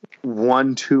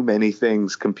one too many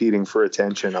things competing for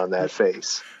attention on that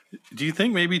face. Do you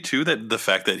think maybe, too, that the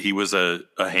fact that he was a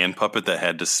hand puppet that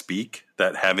had to speak,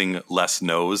 that having less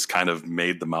nose kind of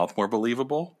made the mouth more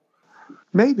believable?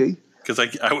 Maybe. Because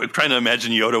I'm trying to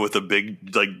imagine Yoda with a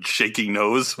big, like, shaking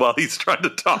nose while he's trying to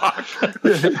talk.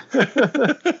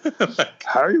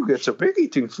 How you get so big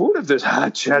eating food of this? Ha,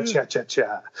 cha, cha, cha,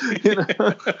 cha. You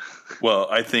know? Well,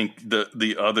 I think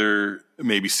the other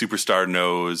maybe superstar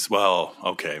nose, well,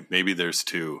 okay, maybe there's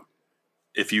two.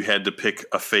 If you had to pick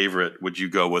a favorite, would you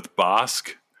go with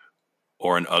Bosk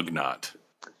or an Ugnaught?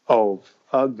 Oh,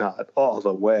 Ugnaught all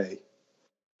the way.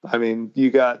 I mean, you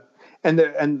got and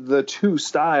the two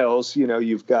styles. You know,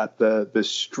 you've got the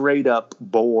straight up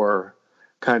boar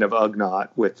kind of Ugnaught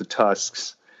with the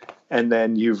tusks, and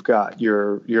then you've got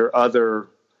your other.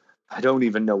 I don't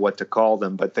even know what to call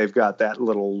them, but they've got that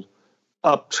little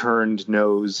upturned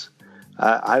nose.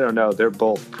 I don't know. They're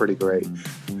both pretty great.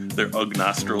 They're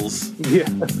Ugnostrils. Yeah.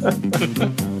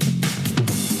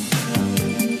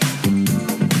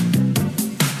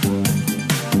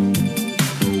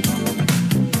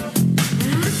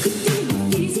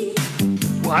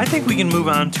 Well, I think we can move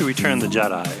on to Return of the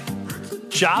Jedi.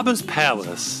 Jabba's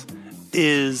palace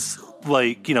is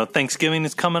like, you know, Thanksgiving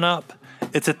is coming up.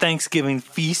 It's a Thanksgiving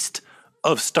feast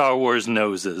of Star Wars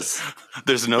noses.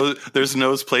 There's no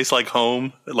place like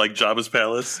home, like Jabba's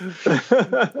palace.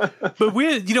 But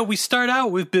we start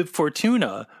out with Bib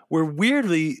Fortuna, where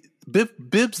weirdly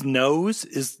Bib's nose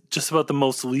is just about the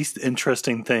most least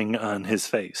interesting thing on his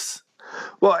face.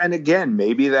 Well, and again,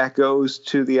 maybe that goes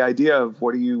to the idea of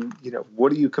what are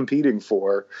you competing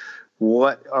for?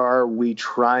 What are we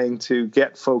trying to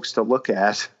get folks to look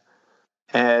at?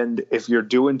 And if you're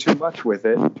doing too much with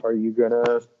it, are you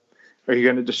gonna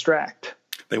distract?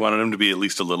 They wanted him to be at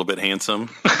least a little bit handsome.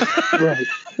 Right.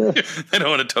 They don't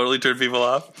want to totally turn people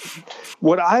off.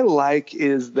 What I like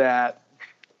is that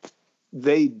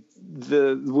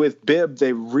with Bib,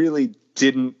 they really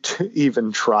didn't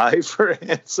even try for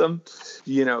handsome.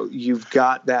 You know, you've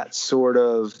got that sort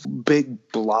of big,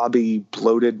 blobby,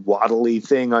 bloated, waddly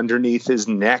thing underneath his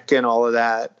neck and all of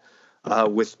that,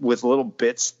 with little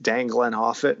bits dangling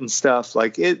off it and stuff.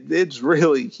 Like it's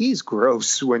really, he's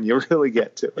gross when you really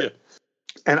get to it. Yeah.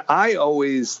 And I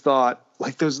always thought,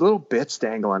 like, those little bits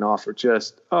dangling off are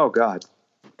just, oh God,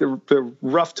 they're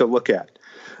rough to look at.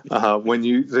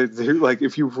 They're like,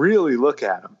 if you really look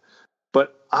at them.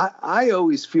 But I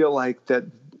always feel like that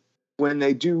when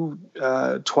they do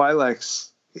Twi'leks,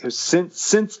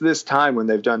 since this time when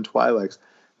they've done Twi'leks,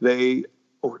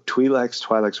 or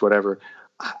Twi'leks, whatever,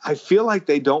 I feel like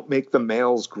they don't make the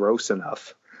males gross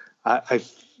enough.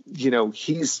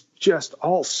 He's just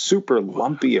all super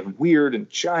lumpy and weird and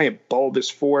giant bulbous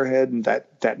forehead and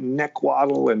that neck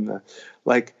waddle and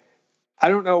I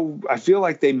don't know. I feel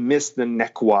like they missed the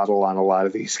neck waddle on a lot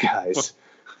of these guys.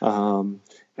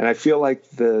 And I feel like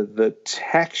the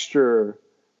texture,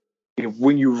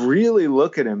 when you really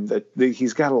look at him,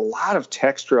 he's got a lot of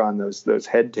texture on those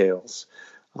head tails,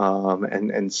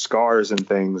 and scars and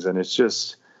things. And it's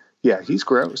just, yeah, he's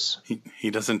gross. He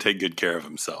doesn't take good care of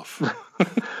himself.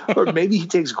 Or maybe he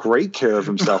takes great care of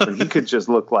himself and he could just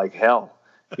look like hell,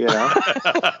 you know?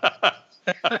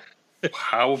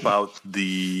 How about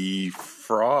the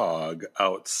frog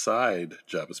outside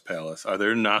Jabba's palace? Are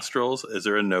there nostrils? Is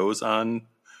there a nose on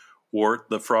Wart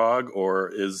the frog, or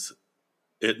is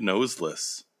it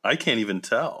noseless? I can't even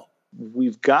tell.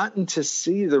 We've gotten to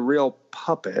see the real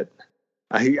puppet.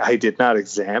 I did not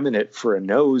examine it for a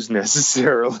nose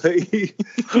necessarily.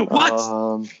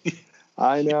 What?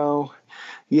 I know.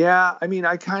 Yeah, I mean,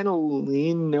 I kind of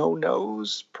lean no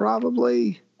nose,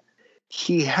 probably.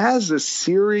 He has a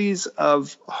series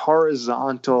of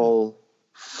horizontal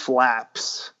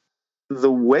flaps.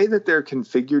 The way that they're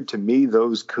configured, to me,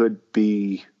 those could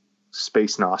be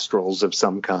space nostrils of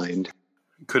some kind.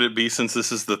 Could it be, since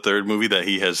this is the third movie, that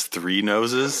he has three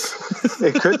noses?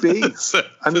 It could be.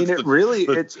 I mean,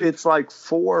 it's like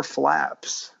four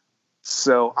flaps.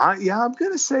 So I'm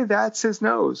going to say that's his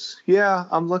nose. Yeah,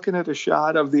 I'm looking at a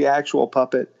shot of the actual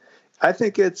puppet. I'm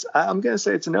going to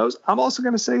say it's a nose. I'm also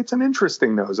going to say it's an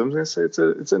interesting nose. I'm going to say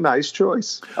it's a nice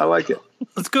choice. I like it.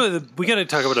 Let's go. We got to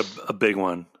talk about a big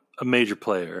one, a major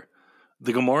player,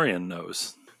 the Gamorrean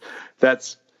nose.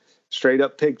 That's straight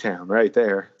up Pigtown right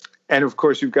there. And of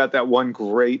course, you've got that one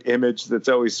great image that's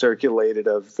always circulated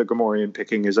of the Gamorrean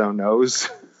picking his own nose.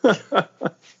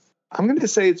 I'm going to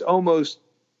say it's almost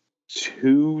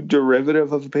too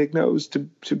derivative of a pig nose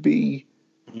to be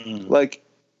like,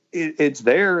 it's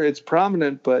there, it's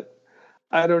prominent, but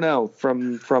I don't know,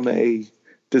 from a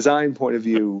design point of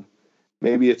view,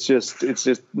 maybe it's just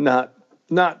not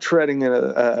treading in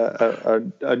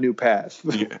a new path.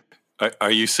 Yeah.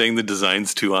 Are you saying the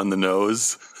design's too on the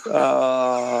nose?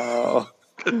 That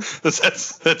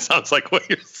sounds like what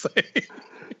you're saying.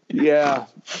 Yeah,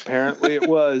 apparently it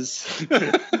was.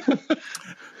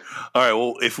 All right,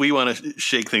 well, if we want to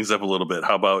shake things up a little bit,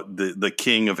 how about the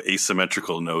king of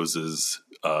asymmetrical noses,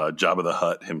 Jabba the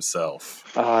Hutt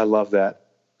himself? Oh, I love that.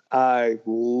 I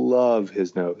love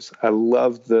his nose. I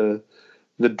love the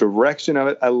direction of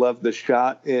it. I love the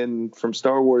shot from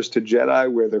Star Wars to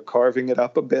Jedi where they're carving it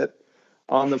up a bit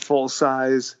on the full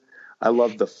size. I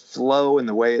love the flow and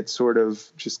the way it sort of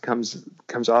just comes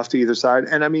off to either side.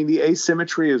 And I mean, the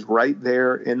asymmetry is right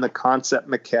there in the concept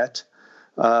maquette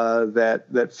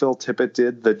that Phil Tippett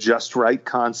did, the Just Right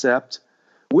concept,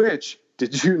 which,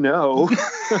 did you know,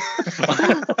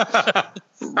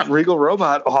 Regal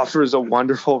Robot offers a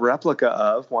wonderful replica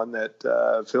of one that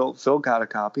Phil got a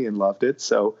copy and loved it.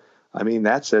 So, I mean,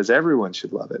 that says everyone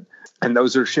should love it. And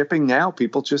those are shipping now.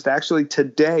 People just actually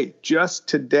today,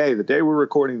 the day we're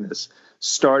recording this,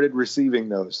 started receiving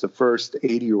those. The first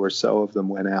 80 or so of them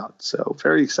went out. So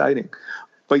very exciting.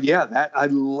 But yeah, I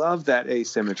love that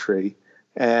asymmetry.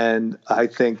 And I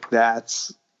think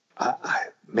that's,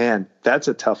 man, that's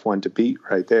a tough one to beat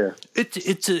right there.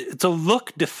 It's a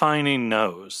look defining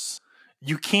nose.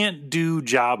 You can't do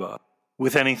Jabba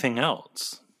with anything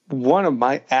else. One of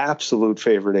my absolute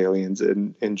favorite aliens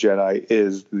in Jedi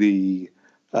is the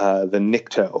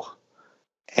Nikto.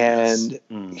 And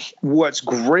what's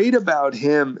great about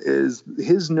him is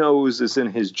his nose is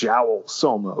in his jowls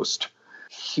almost.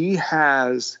 He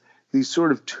has these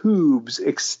sort of tubes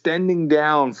extending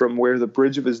down from where the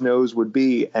bridge of his nose would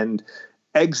be and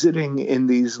exiting in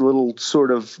these little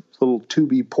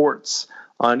tubey ports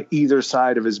on either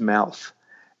side of his mouth.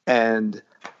 And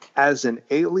as an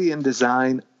alien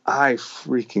design, I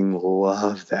freaking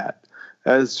love that.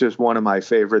 That's just one of my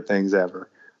favorite things ever.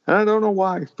 And I don't know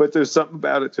why, but there's something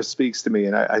about it that speaks to me.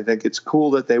 And I think it's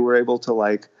cool that they were able to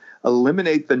like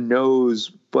eliminate the nose,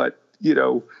 but, you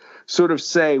know, sort of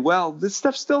say, well, this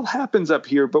stuff still happens up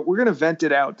here, but we're going to vent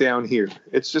it out down here.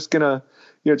 It's just going to,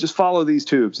 you know, just follow these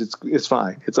tubes. It's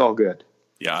fine. It's all good.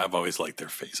 Yeah, I've always liked their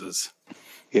faces.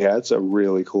 Yeah, it's a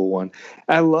really cool one.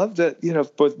 I love that, you know,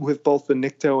 but with both the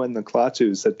Nikto and the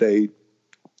Klaatu's that they,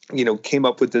 you know, came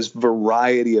up with this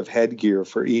variety of headgear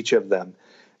for each of them,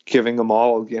 giving them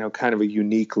all, you know, kind of a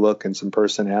unique look and some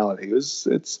personality.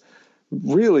 It's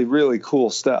really, really cool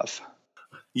stuff.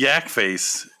 Yak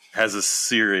Face has a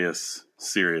serious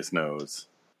nose.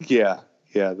 Yeah,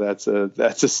 that's a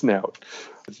snout.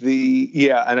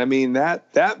 And I mean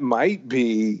that might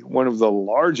be one of the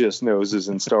largest noses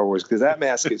in Star Wars because that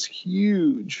mask is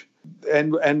huge,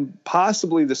 and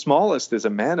possibly the smallest is a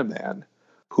Man-O-Man,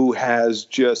 who has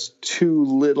just two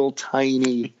little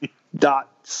tiny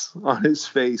dots on his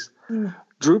face.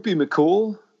 Droopy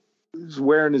McCool is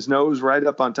wearing his nose right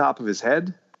up on top of his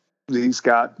head. He's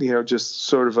got, you know, just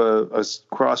sort of a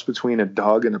cross between a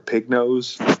dog and a pig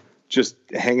nose, just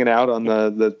hanging out on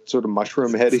the sort of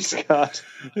mushroom head he's got.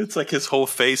 It's like his whole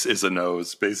face is a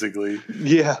nose, basically.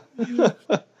 Yeah.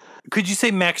 Could you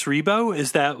say Max Rebo?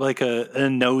 Is that like a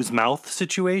nose-mouth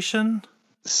situation?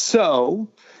 So,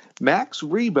 Max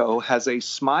Rebo has a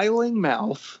smiling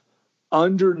mouth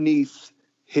underneath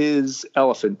his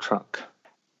elephant trunk.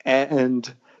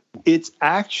 And it's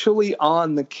actually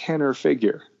on the Kenner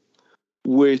figure,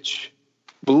 which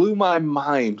blew my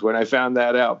mind when I found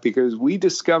that out because we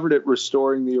discovered it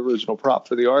restoring the original prop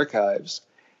for the archives.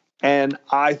 And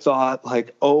I thought,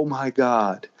 like, oh my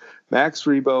God, Max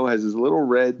Rebo has his little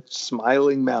red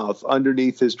smiling mouth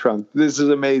underneath his trunk. This is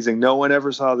amazing. No one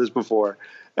ever saw this before.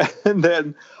 And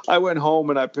then I went home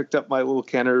and I picked up my little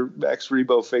Kenner Max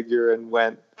Rebo figure and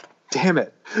went, damn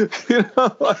it. You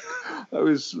know, I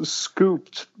was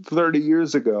scooped 30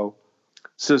 years ago.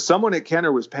 So someone at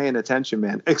Kenner was paying attention,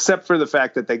 man, except for the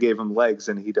fact that they gave him legs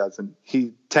and he doesn't.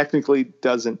 He technically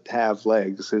doesn't have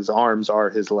legs. His arms are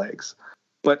his legs.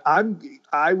 But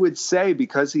I would say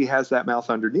because he has that mouth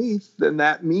underneath, then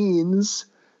that means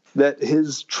that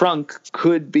his trunk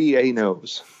could be a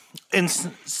nose. And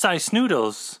Cy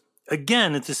Snoodles,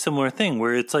 again, it's a similar thing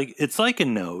where it's like a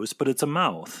nose, but it's a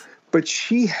mouth. But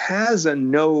she has a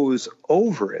nose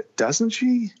over it, doesn't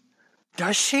she?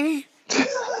 Does she?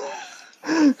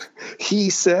 He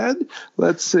said,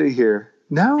 let's see here.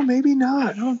 No, maybe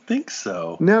not. I don't think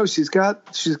so. No, she's got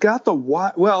the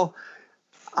wide. Well,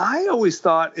 I always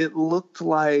thought it looked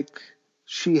like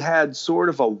she had sort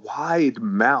of a wide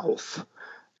mouth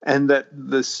and that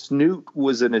the snoot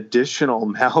was an additional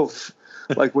mouth.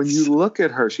 Like when you look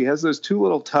at her, she has those two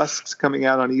little tusks coming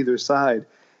out on either side.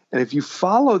 And if you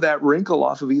follow that wrinkle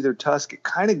off of either tusk, it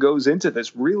kind of goes into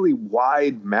this really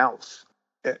wide mouth.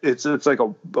 It's like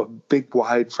a big,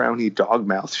 wide, frowny dog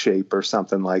mouth shape or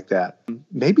something like that.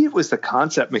 Maybe it was the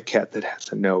concept maquette that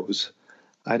has a nose.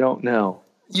 I don't know.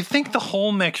 you think the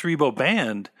whole Max Rebo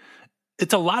band,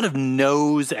 it's a lot of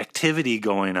nose activity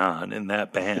going on in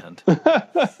that band.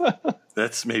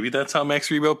 Maybe that's how Max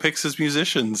Rebo picks his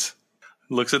musicians.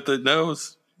 Looks at the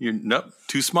nose. Nope,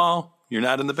 too small. You're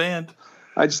not in the band.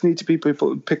 I just need to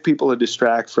pick people to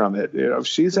distract from it. If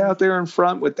she's out there in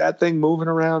front with that thing moving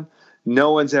around,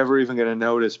 no one's ever even going to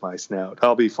notice my snout.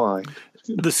 I'll be fine.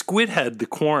 The squid head, the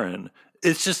Quarren,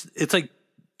 it's like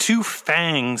 2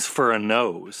 fangs for a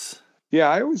nose. Yeah,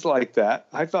 I always liked that.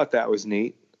 I thought that was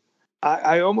neat.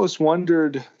 I almost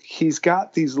wondered, he's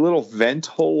got these little vent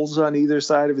holes on either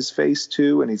side of his face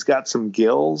too, and he's got some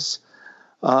gills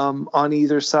on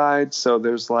either side. So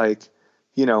there's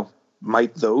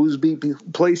might those be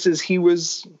places he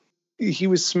was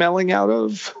smelling out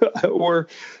of, or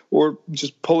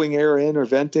just pulling air in or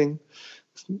venting?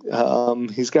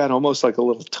 He's got almost like a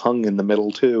little tongue in the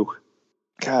middle too.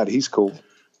 God, he's cool.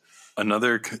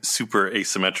 Another super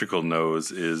asymmetrical nose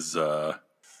is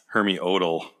Hermie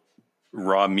Odell.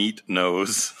 Raw meat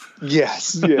nose.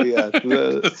 Yes. Yeah.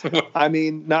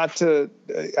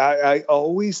 I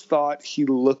always thought he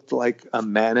looked like a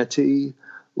manatee,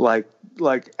 like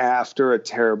after a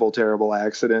terrible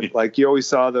accident. Like you always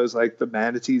saw those, like the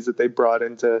manatees that they brought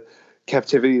into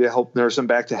captivity to help nurse them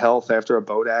back to health after a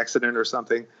boat accident or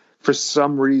something. For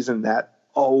some reason, that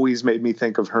always made me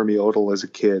think of Hermie Odell as a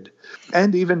kid,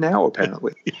 and even now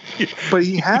apparently. But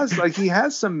he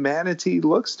has some manatee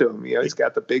looks to him. He's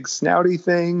got the big snouty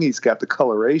thing. He's got the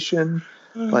coloration.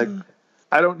 Like,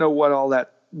 I don't know what all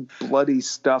that bloody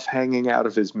stuff hanging out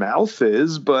of his mouth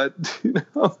is, but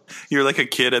you're like a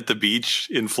kid at the beach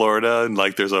in Florida, and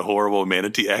like there's a horrible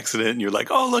manatee accident, and you're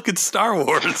like, oh look, it's Star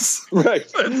Wars. Right.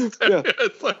 Yeah.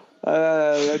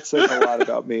 That says a lot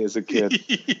about me as a kid.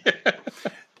 Yeah.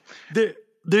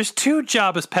 There's 2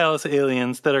 Jabba's Palace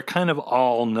aliens that are kind of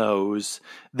all nose.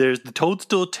 There's the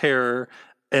Toadstool Terror,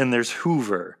 and there's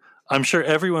Hoover. I'm sure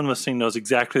everyone listening knows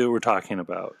exactly what we're talking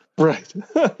about. Right.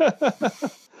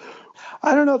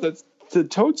 I don't know. The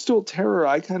Toadstool Terror,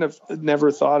 I kind of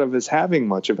never thought of as having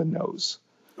much of a nose.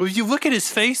 Well, if you look at his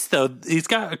face, though, he's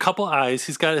got a couple eyes.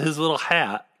 He's got his little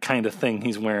hat kind of thing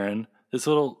he's wearing. This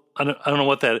little... I don't know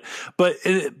what that is. But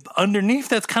underneath,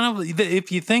 that's kind of,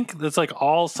 if you think that's like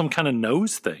all some kind of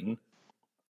nose thing.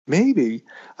 Maybe.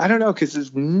 I don't know, because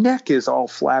his neck is all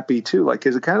flappy too. Like,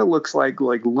 because it kind of looks like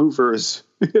louvers,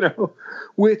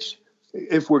 which,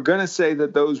 if we're going to say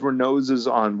that those were noses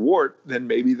on Wart, then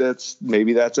maybe that's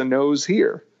a nose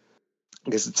here.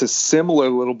 Because it's a similar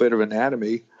little bit of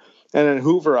anatomy. And then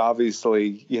Hoover,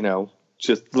 obviously,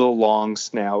 just the long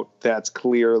snout. That's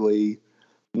clearly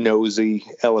nosy,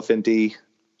 elephanty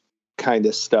kind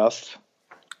of stuff.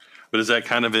 But is that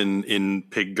kind of in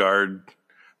pig guard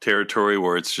territory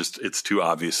where it's too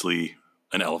obviously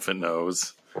an elephant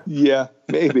nose? Yeah,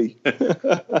 maybe.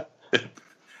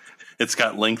 It's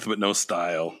got length but no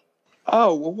style.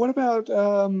 Oh, well, what about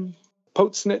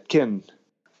Pote Snitkin?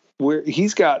 Where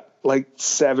he's got like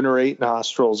 7 or 8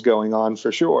 nostrils going on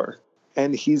for sure.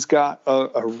 And he's got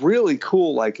a really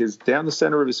cool, like his down the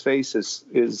center of his face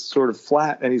is sort of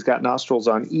flat, and he's got nostrils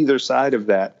on either side of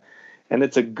that. And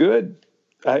it's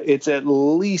it's at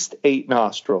least 8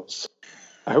 nostrils.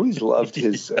 I always loved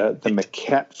his the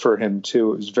maquette for him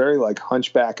too. It was very like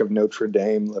Hunchback of Notre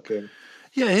Dame looking.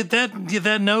 Yeah,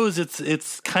 that nose.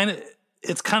 It's kind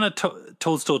of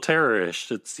Toadstool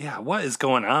Terror-ish. What is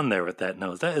going on there with that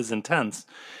nose? That is intense.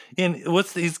 And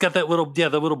he's got that little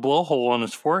blowhole on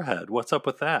his forehead. What's up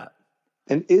with that?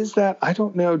 And is that, I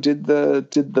don't know, did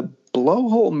the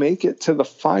blowhole make it to the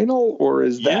final, or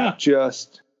is that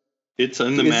just? It's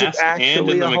in the mask and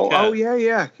in the maquette. Oh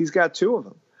yeah, he's got 2 of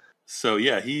them. So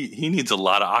yeah, he needs a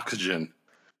lot of oxygen.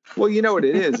 Well, you know what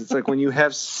it is. It's like when you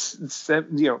have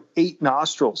 8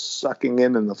 nostrils sucking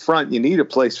in the front, you need a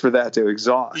place for that to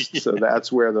exhaust. Yeah. So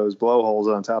that's where those blowholes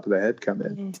on top of the head come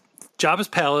in. Jabba's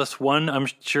Palace, one I'm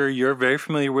sure you're very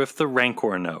familiar with, the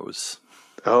Rancor nose.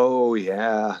 Oh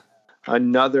yeah,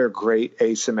 another great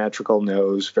asymmetrical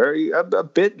nose. A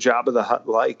bit Jabba the Hutt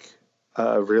like,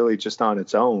 really just on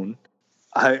its own.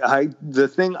 The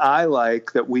thing I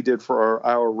like that we did for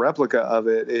our replica of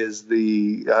it is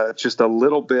the just a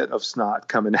little bit of snot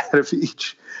coming out of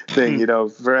each thing.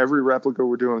 For every replica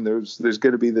we're doing, there's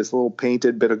going to be this little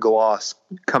painted bit of gloss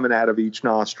coming out of each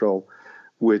nostril,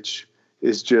 which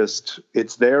is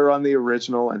it's there on the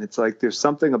original, and it's like there's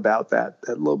something about that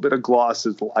little bit of gloss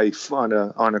is life on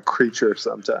a creature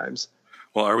sometimes.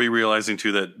 Well, are we realizing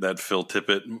too that Phil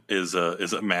Tippett is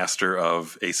a master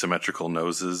of asymmetrical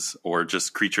noses, or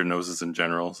just creature noses in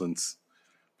general? Since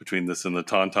between this and the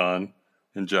Tauntaun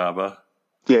and Jabba,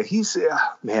 yeah, he's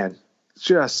man.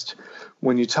 Just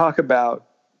when you talk about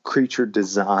creature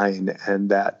design and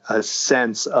that a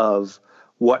sense of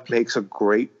what makes a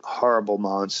great, horrible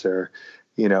monster.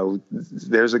 You know,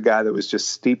 there's a guy that was just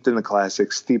steeped in the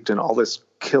classics, steeped in all this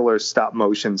killer stop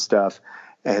motion stuff,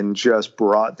 and just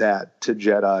brought that to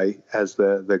Jedi as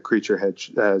the creature head,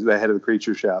 the head of the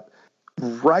creature shop,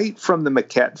 right from the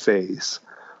maquette phase.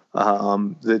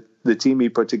 The team he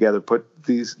put together put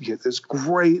this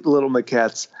great little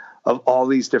maquettes of all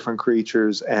these different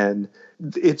creatures, and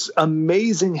it's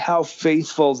amazing how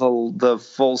faithful the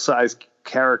full size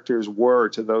characters were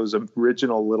to those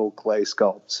original little clay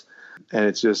sculpts. And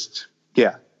it's just,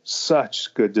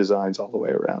 such good designs all the way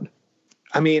around.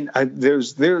 I mean,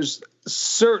 there's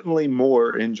certainly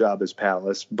more in Jabba's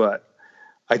palace, but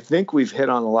I think we've hit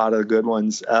on a lot of the good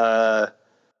ones. What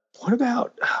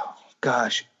about,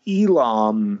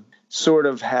 Elam sort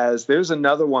of has, there's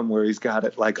another one where he's got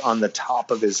it like on the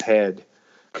top of his head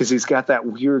because he's got that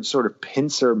weird sort of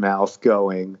pincer mouth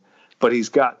going, but he's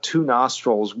got two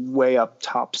nostrils way up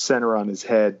top center on his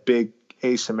head, big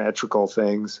asymmetrical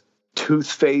things.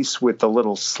 Tooth face with the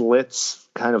little slits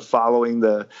kind of following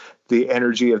the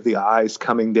energy of the eyes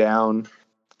coming down.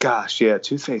 Gosh, yeah,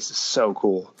 Toothface is so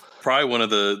cool. Probably one of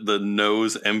the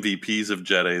nose MVPs of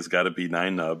Jedi has got to be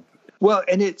Nine Nub. Well,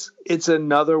 and it's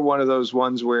another one of those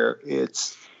ones where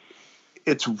it's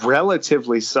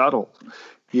relatively subtle.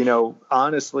 You know,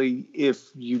 honestly,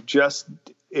 if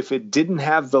it didn't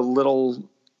have the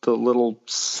little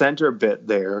center bit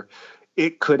there,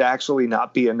 it could actually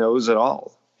not be a nose at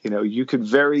all. You know, you could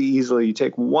very easily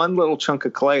take one little chunk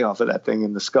of clay off of that thing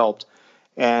in the sculpt,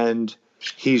 and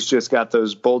he's just got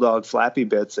those bulldog flappy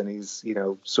bits, and he's, you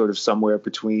know, sort of somewhere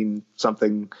between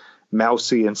something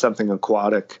mousy and something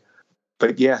aquatic.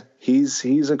 But yeah,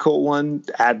 he's a cool one.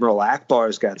 Admiral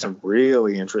Akbar's got some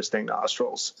really interesting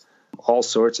nostrils. All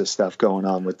sorts of stuff going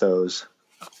on with those.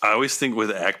 I always think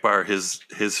with Akbar, his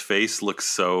face looks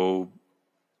so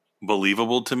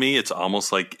believable to me. It's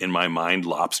almost like in my mind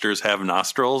lobsters have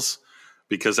nostrils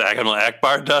because Admiral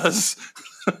Akbar does.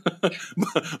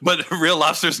 But real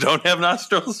lobsters don't have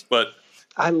nostrils. But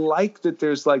I like that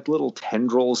there's like little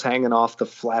tendrils hanging off the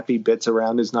flappy bits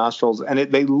around his nostrils, and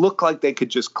they look like they could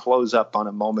just close up on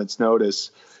a moment's notice,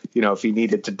 you know, if he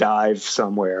needed to dive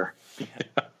somewhere.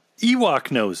 Ewok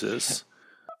noses,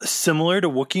 similar to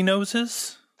Wookiee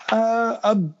noses?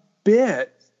 A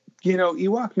bit. You know,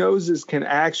 Ewok noses can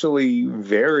actually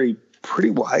vary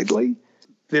pretty widely.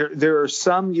 There are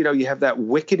some, you know, you have that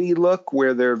Wickedy look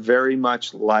where they're very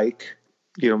much like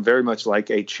a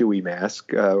Chewie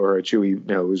mask or a Chewie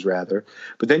nose rather.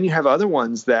 But then you have other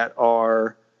ones that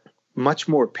are much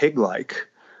more pig-like.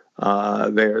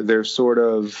 They're sort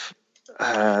of,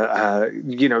 the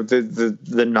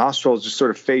nostrils just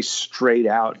sort of face straight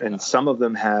out, and some of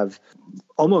them have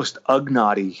almost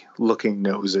Ugnaughty looking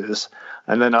noses.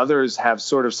 And then others have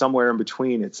sort of somewhere in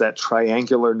between. It's that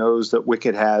triangular nose that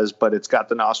Wicket has, but it's got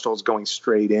the nostrils going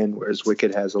straight in, whereas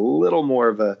Wicket has a little more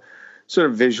of a sort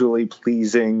of visually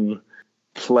pleasing,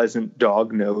 pleasant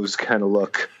dog nose kind of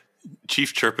look.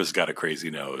 Chief Chirpa's got a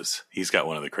crazy nose. He's got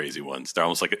one of the crazy ones.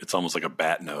 It's almost like a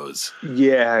bat nose.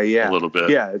 Yeah. A little bit.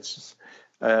 Yeah, it's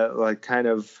like kind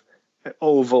of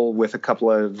oval with a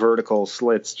couple of vertical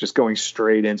slits just going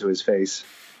straight into his face.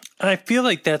 I feel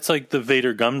like that's like the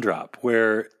Vader gumdrop,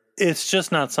 where it's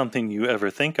just not something you ever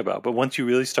think about. But once you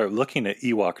really start looking at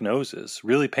Ewok noses,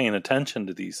 really paying attention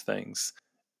to these things,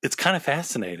 it's kind of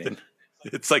fascinating.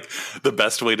 It's like the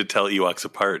best way to tell Ewoks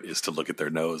apart is to look at their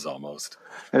nose almost.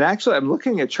 And actually, I'm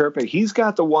looking at Chirpa. He's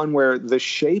got the one where the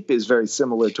shape is very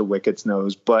similar to Wicket's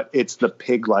nose, but it's the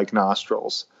pig-like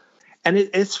nostrils. And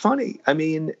it's funny. I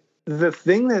mean, the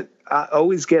thing that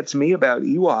always gets me about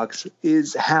Ewoks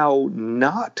is how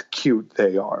not cute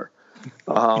they are.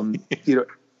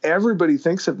 Everybody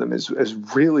thinks of them as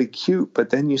really cute, but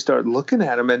then you start looking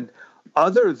at them, and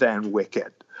other than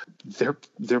Wicket,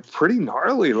 they're pretty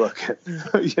gnarly looking,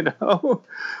 and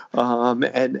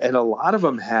a lot of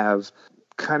them have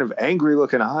kind of angry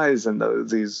looking eyes and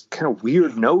these kind of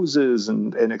weird noses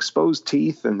and exposed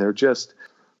teeth, and they're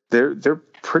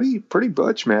pretty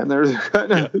butch, man. They're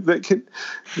kind of,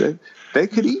 they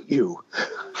could eat you.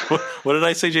 What did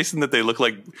I say, Jason? That they look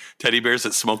like teddy bears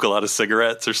that smoke a lot of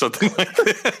cigarettes or something like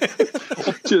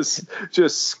that?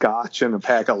 just scotch and a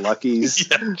pack of Luckies.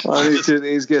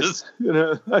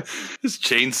 Just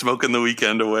chain smoking the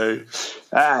weekend away.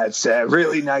 It's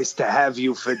really nice to have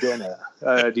you for dinner.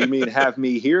 Do you mean have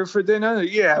me here for dinner?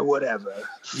 Yeah, whatever.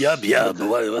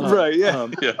 Yub. Right, yeah.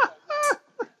 Yeah.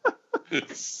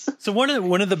 So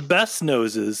one of the best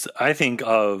noses I think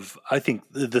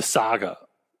the saga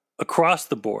across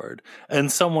the board,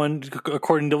 and someone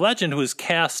according to legend who has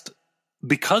cast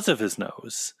because of his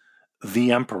nose,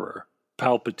 the Emperor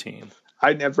Palpatine.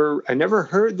 I never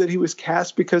heard that he was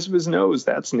cast because of his nose.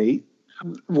 That's neat.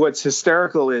 What's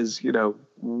hysterical is,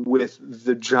 with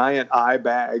the giant eye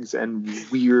bags and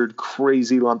weird,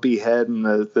 crazy, lumpy head and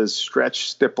the stretched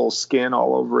stipple skin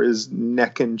all over his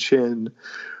neck and chin,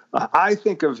 I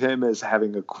think of him as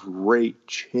having a great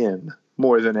chin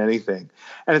more than anything.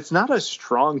 And it's not a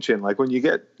strong chin. Like when you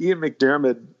get Ian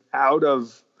McDiarmid out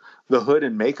of the hood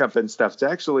and makeup and stuff, it's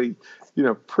actually,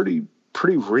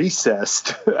 pretty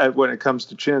recessed when it comes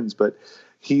to chins. But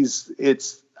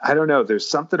I don't know. There's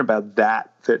something about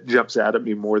that jumps out at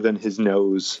me more than his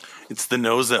nose. It's the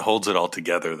nose that holds it all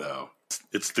together, though.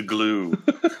 It's the glue.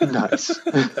 Nice.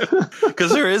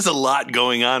 Because there is a lot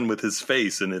going on with his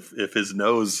face, and if his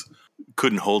nose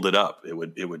couldn't hold it up, it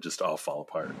would just all fall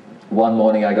apart. One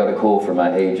morning I got a call from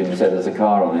my agent who said there's a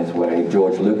car on its way.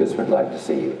 George Lucas would like to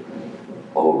see you.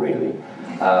 Oh, really?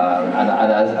 And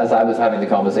as I was having the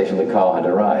conversation, the car had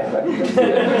arrived.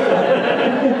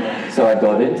 So I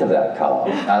got into that car,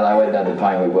 and I went down to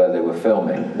Pinewood where they were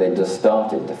filming. They just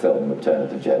started to film Return of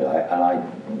the Jedi, and I,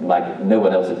 like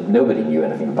nobody knew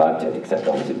anything about it, except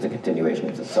obviously it was a continuation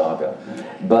of the saga.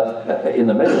 But in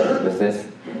the middle of it was this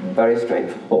very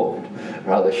straightforward,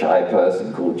 rather shy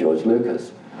person called George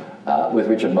Lucas, with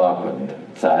Richard Marquand,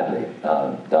 sadly,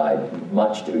 died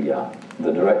much too young,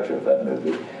 the director of that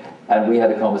movie. And we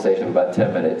had a conversation of about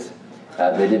 10 minutes.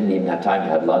 They didn't even have time to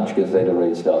have lunch because they'd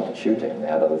already started shooting. They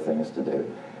had other things to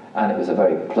do. And it was a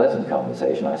very pleasant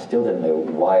conversation. I still didn't know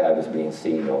why I was being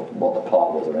seen or what the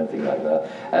plot was or anything like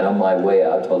that. And on my way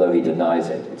out, although he denies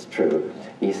it, it's true,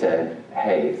 he said,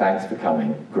 "Hey, thanks for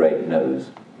coming, great nose."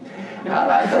 And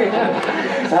I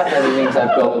thought, that really means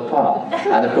I've got the part.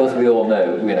 And of course we all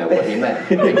know, what he meant.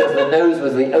 Because the nose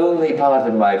was the only part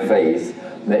of my face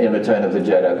in Return of the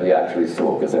Jedi we actually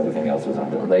saw, because everything else was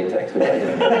under latex, which I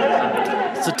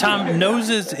didn't. So Tom,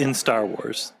 noses in Star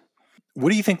Wars.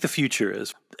 What do you think the future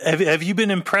is? Have you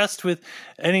been impressed with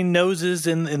any noses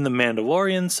in The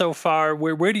Mandalorian so far?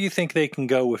 Where do you think they can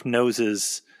go with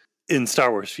noses in Star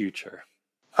Wars future?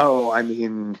 Oh, I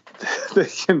mean, they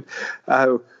can.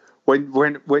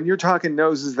 When you're talking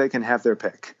noses, they can have their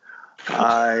pick.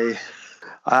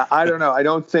 I don't know. I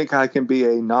don't think I can be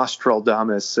a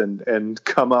Nostradamus and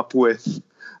come up with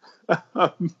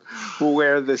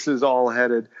where this is all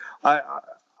headed.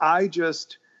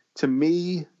 To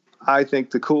me, I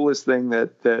think the coolest thing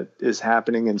that is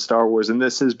happening in Star Wars, and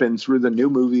this has been through the new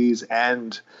movies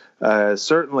and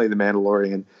certainly The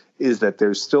Mandalorian, is that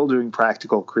they're still doing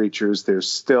practical creatures.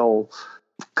 There's still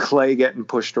clay getting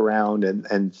pushed around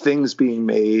and things being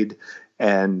made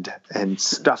and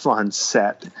stuff on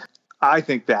set. I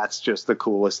think that's just the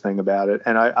coolest thing about it.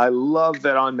 And I love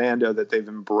that on Mando that they've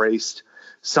embraced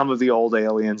some of the old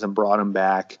aliens and brought them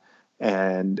back.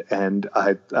 And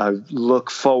I look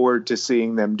forward to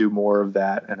seeing them do more of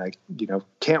that. And I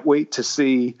can't wait to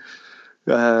see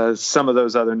some of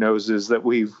those other noses that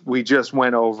we just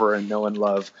went over and know and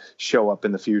love show up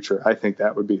in the future. I think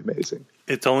that would be amazing.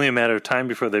 It's only a matter of time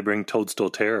before they bring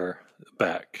Toadstool Terror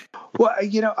back. Well,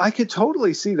 I could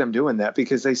totally see them doing that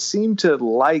because they seem to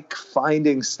like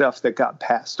finding stuff that got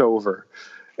passed over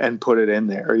and put it in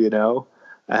there,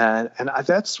 And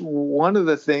that's one of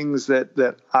the things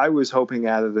that I was hoping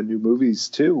out of the new movies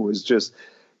too, was just,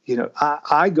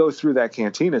 I go through that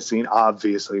cantina scene,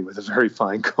 obviously with a very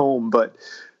fine comb, but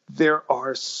there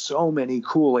are so many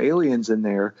cool aliens in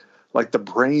there, like the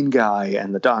Brain Guy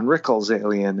and the Don Rickles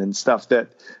alien and stuff that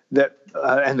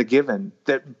and the Given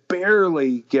that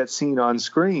barely get seen on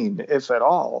screen, if at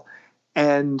all.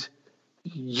 And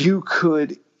you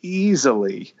could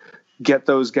easily get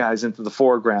those guys into the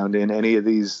foreground in any of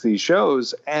these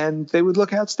shows, and they would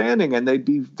look outstanding. And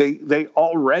they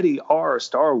already are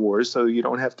Star Wars, so you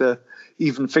don't have to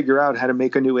even figure out how to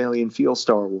make a new alien feel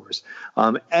Star Wars.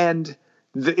 And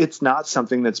it's not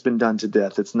something that's been done to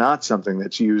death. It's not something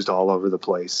that's used all over the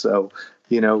place. So,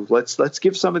 let's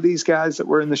give some of these guys that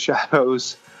were in the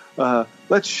shadows,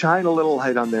 let's shine a little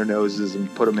light on their noses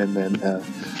and put them in,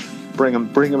 and bring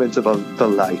them into the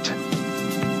light.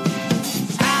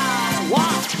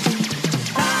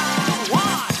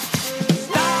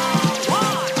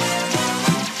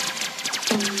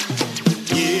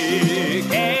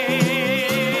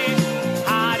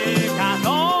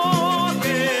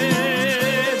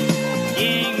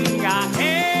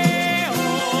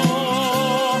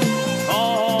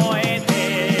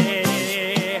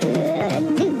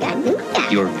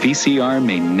 Your VCR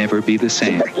may never be the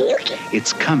same.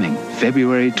 It's coming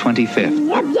February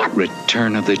 25th.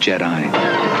 Return of the Jedi.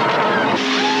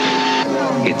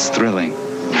 It's thrilling.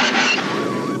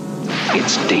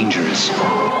 It's dangerous.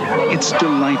 It's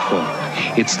delightful.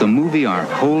 It's the movie our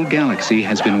whole galaxy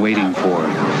has been waiting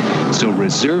for. So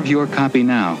reserve your copy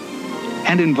now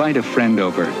and invite a friend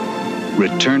over.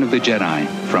 Return of the Jedi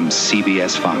from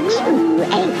CBS Fox.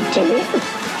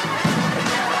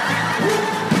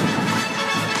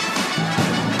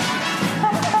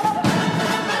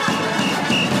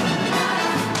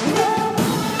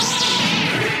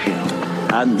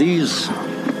 And these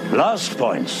last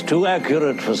points, too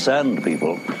accurate for sand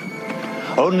people.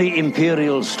 Only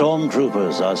Imperial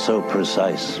stormtroopers are so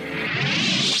precise.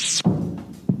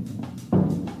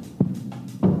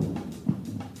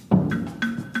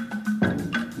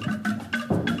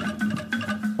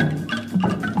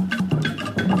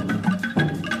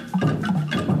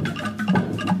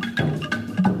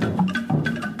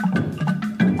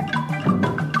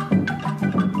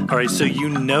 All right, so you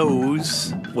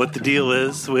knows what the deal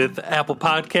is with Apple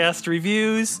Podcast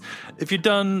reviews. If you're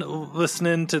done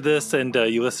listening to this and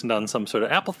you listened on some sort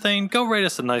of Apple thing, go write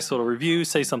us a nice little review,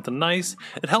 say something nice.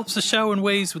 It helps the show in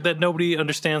ways that nobody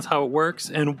understands how it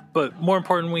works. But more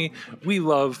importantly, we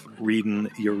love reading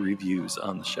your reviews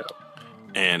on the show.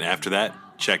 And after that,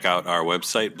 check out our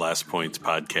website,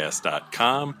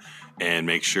 blastpointspodcast.com. And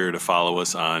make sure to follow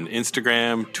us on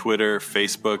Instagram, Twitter,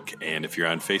 Facebook. And if you're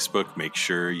on Facebook, make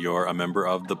sure you're a member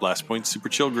of the Blast Point Super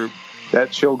Chill group.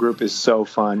 That chill group is so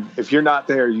fun. If you're not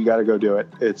there, you got to go do it.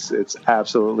 It's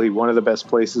absolutely one of the best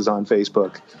places on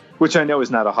Facebook, which I know is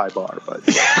not a high bar, but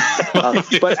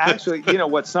but actually, you know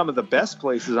what some of the best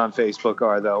places on Facebook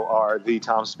are, though, are the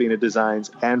Tom Spina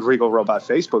Designs and Regal Robot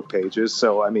Facebook pages.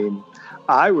 So, I mean,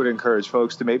 I would encourage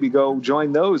folks to maybe go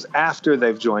join those after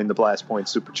they've joined the Blast Point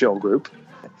Super Chill group.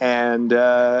 And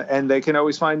they can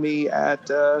always find me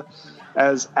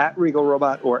as at Regal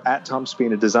Robot or at Tom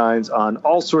Spina Designs on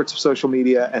all sorts of social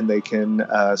media. And they can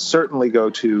certainly go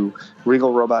to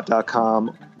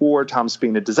regalrobot.com or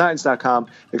tomspinadesigns.com,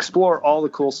 explore all the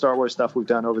cool Star Wars stuff we've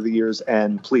done over the years,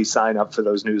 and please sign up for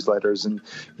those newsletters, and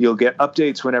you'll get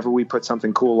updates whenever we put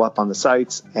something cool up on the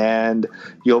sites, and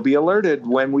you'll be alerted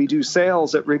when we do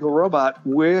sales at Regal Robot,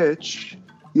 which,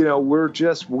 you know, we're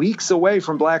just weeks away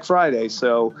from Black Friday.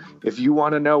 So if you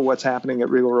want to know what's happening at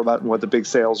Regal Robot and what the big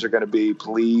sales are going to be,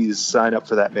 please sign up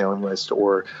for that mailing list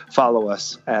or follow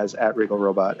us as at Regal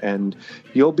Robot, and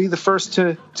you'll be the first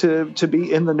to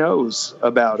be in the nose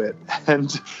about it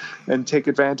and take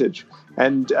advantage.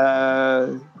 And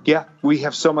yeah, we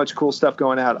have so much cool stuff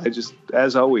going out. I just,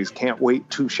 as always, can't wait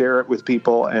to share it with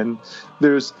people. And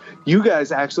you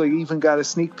guys actually even got a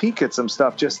sneak peek at some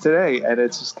stuff just today, and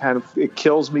it's just it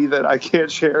kills me that I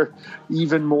can't share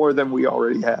even more than we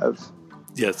already have.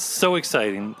 Yeah, it's so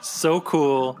exciting, so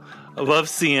cool. I love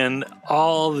seeing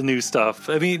all the new stuff.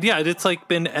 I mean, yeah, it's like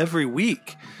been every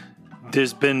week.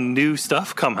 There's been new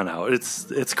stuff coming out.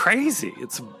 It's crazy.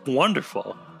 It's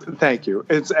wonderful. Thank you.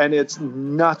 It's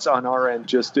nuts on our end,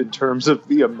 just in terms of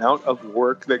the amount of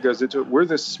work that goes into it. We're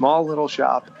this small little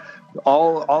shop.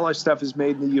 All our stuff is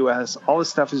made in the U.S. All the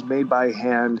stuff is made by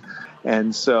hand.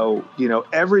 And so, you know,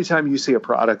 every time you see a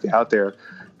product out there,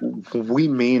 we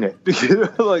mean it.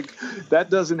 Like,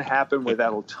 that doesn't happen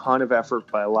without a ton of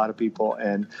effort by a lot of people.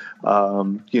 And,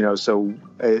 you know, so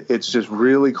it's just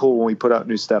really cool when we put out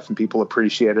new stuff and people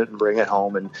appreciate it and bring it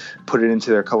home and put it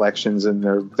into their collections and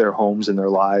their homes and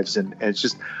their lives. And it's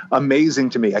just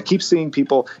amazing to me. I keep seeing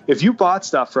people, if you bought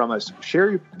stuff from us,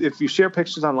 if you share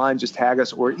pictures online, just tag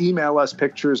us or email us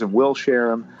pictures and we'll share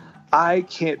them. I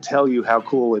can't tell you how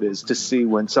cool it is to see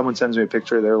when someone sends me a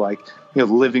picture of their, like, you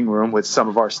know, living room with some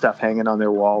of our stuff hanging on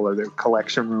their wall, or their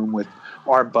collection room with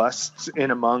our busts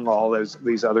in among all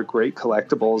these other great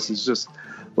collectibles. It's just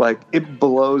like, it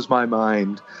blows my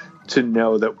mind to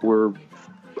know that we're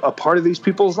a part of these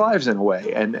people's lives in a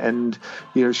way, and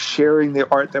you know, sharing the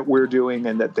art that we're doing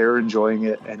and that they're enjoying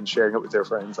it and sharing it with their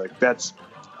friends. Like, that's,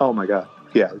 oh my God.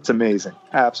 Yeah, it's amazing.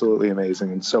 Absolutely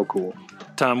amazing and so cool.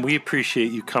 Tom, we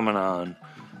appreciate you coming on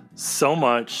so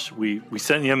much. We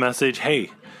sent you a message. Hey,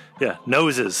 yeah,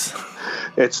 noses.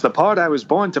 It's the part I was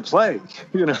born to play,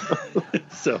 you know.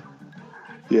 So,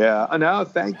 yeah. No,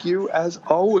 thank you as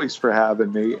always for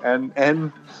having me,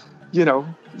 and you know,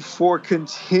 for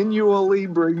continually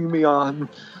bringing me on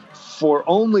for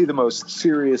only the most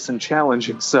serious and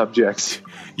challenging subjects.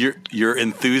 Your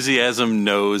enthusiasm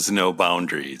knows no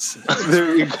boundaries.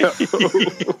 There you go.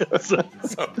 so,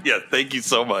 yeah, thank you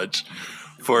so much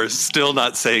for still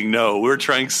not saying no. We're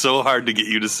trying so hard to get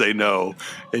you to say no,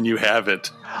 and you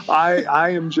haven't.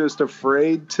 I am just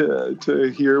afraid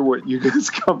to hear what you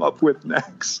guys come up with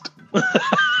next.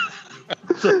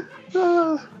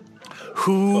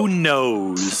 Who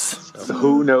knows?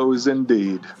 Who knows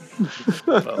indeed.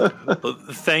 Well,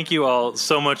 thank you all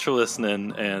so much for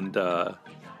listening, and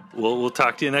we'll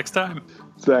talk to you next time.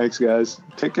 Thanks, guys.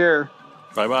 Take care.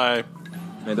 Bye-bye.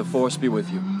 May the Force be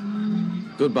with you.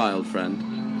 Goodbye, old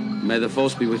friend. May the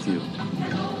Force be with you.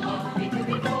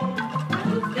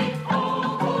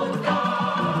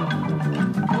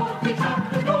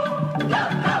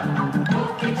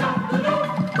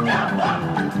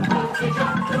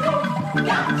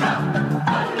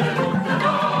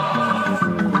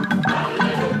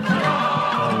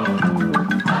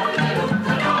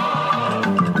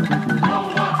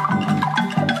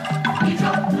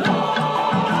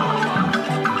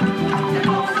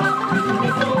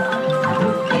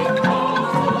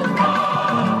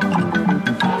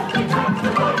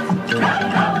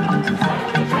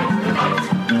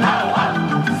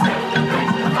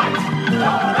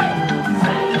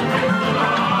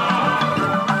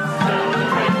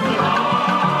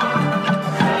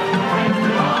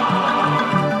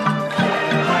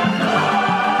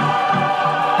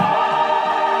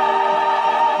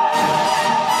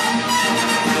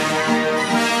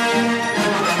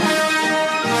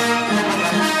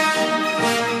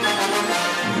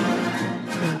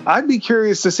 I'd be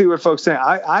curious to see what folks say.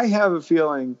 I have a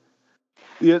feeling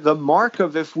the mark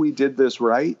of if we did this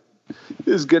right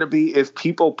is going to be if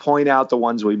people point out the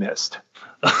ones we missed.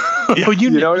 You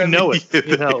know what I mean? it.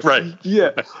 You know. Right.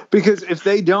 Yeah, because if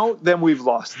they don't, then we've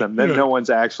lost them. Then no one's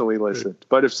actually listened.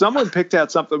 But if someone picked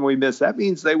out something we missed, that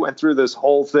means they went through this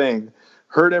whole thing,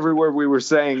 heard every word we were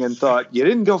saying, and thought, you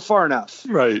didn't go far enough.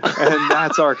 Right. And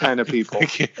that's our kind of people.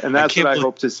 And that's what I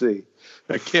hope to see.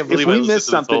 I can't believe if we I missed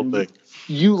something,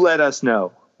 you let us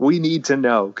know. We need to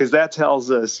know, because that tells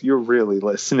us you're really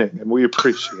listening, and we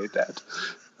appreciate that.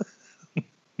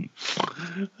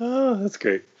 Oh, that's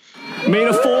great. May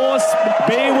the Force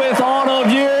be with all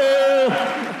of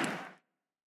you.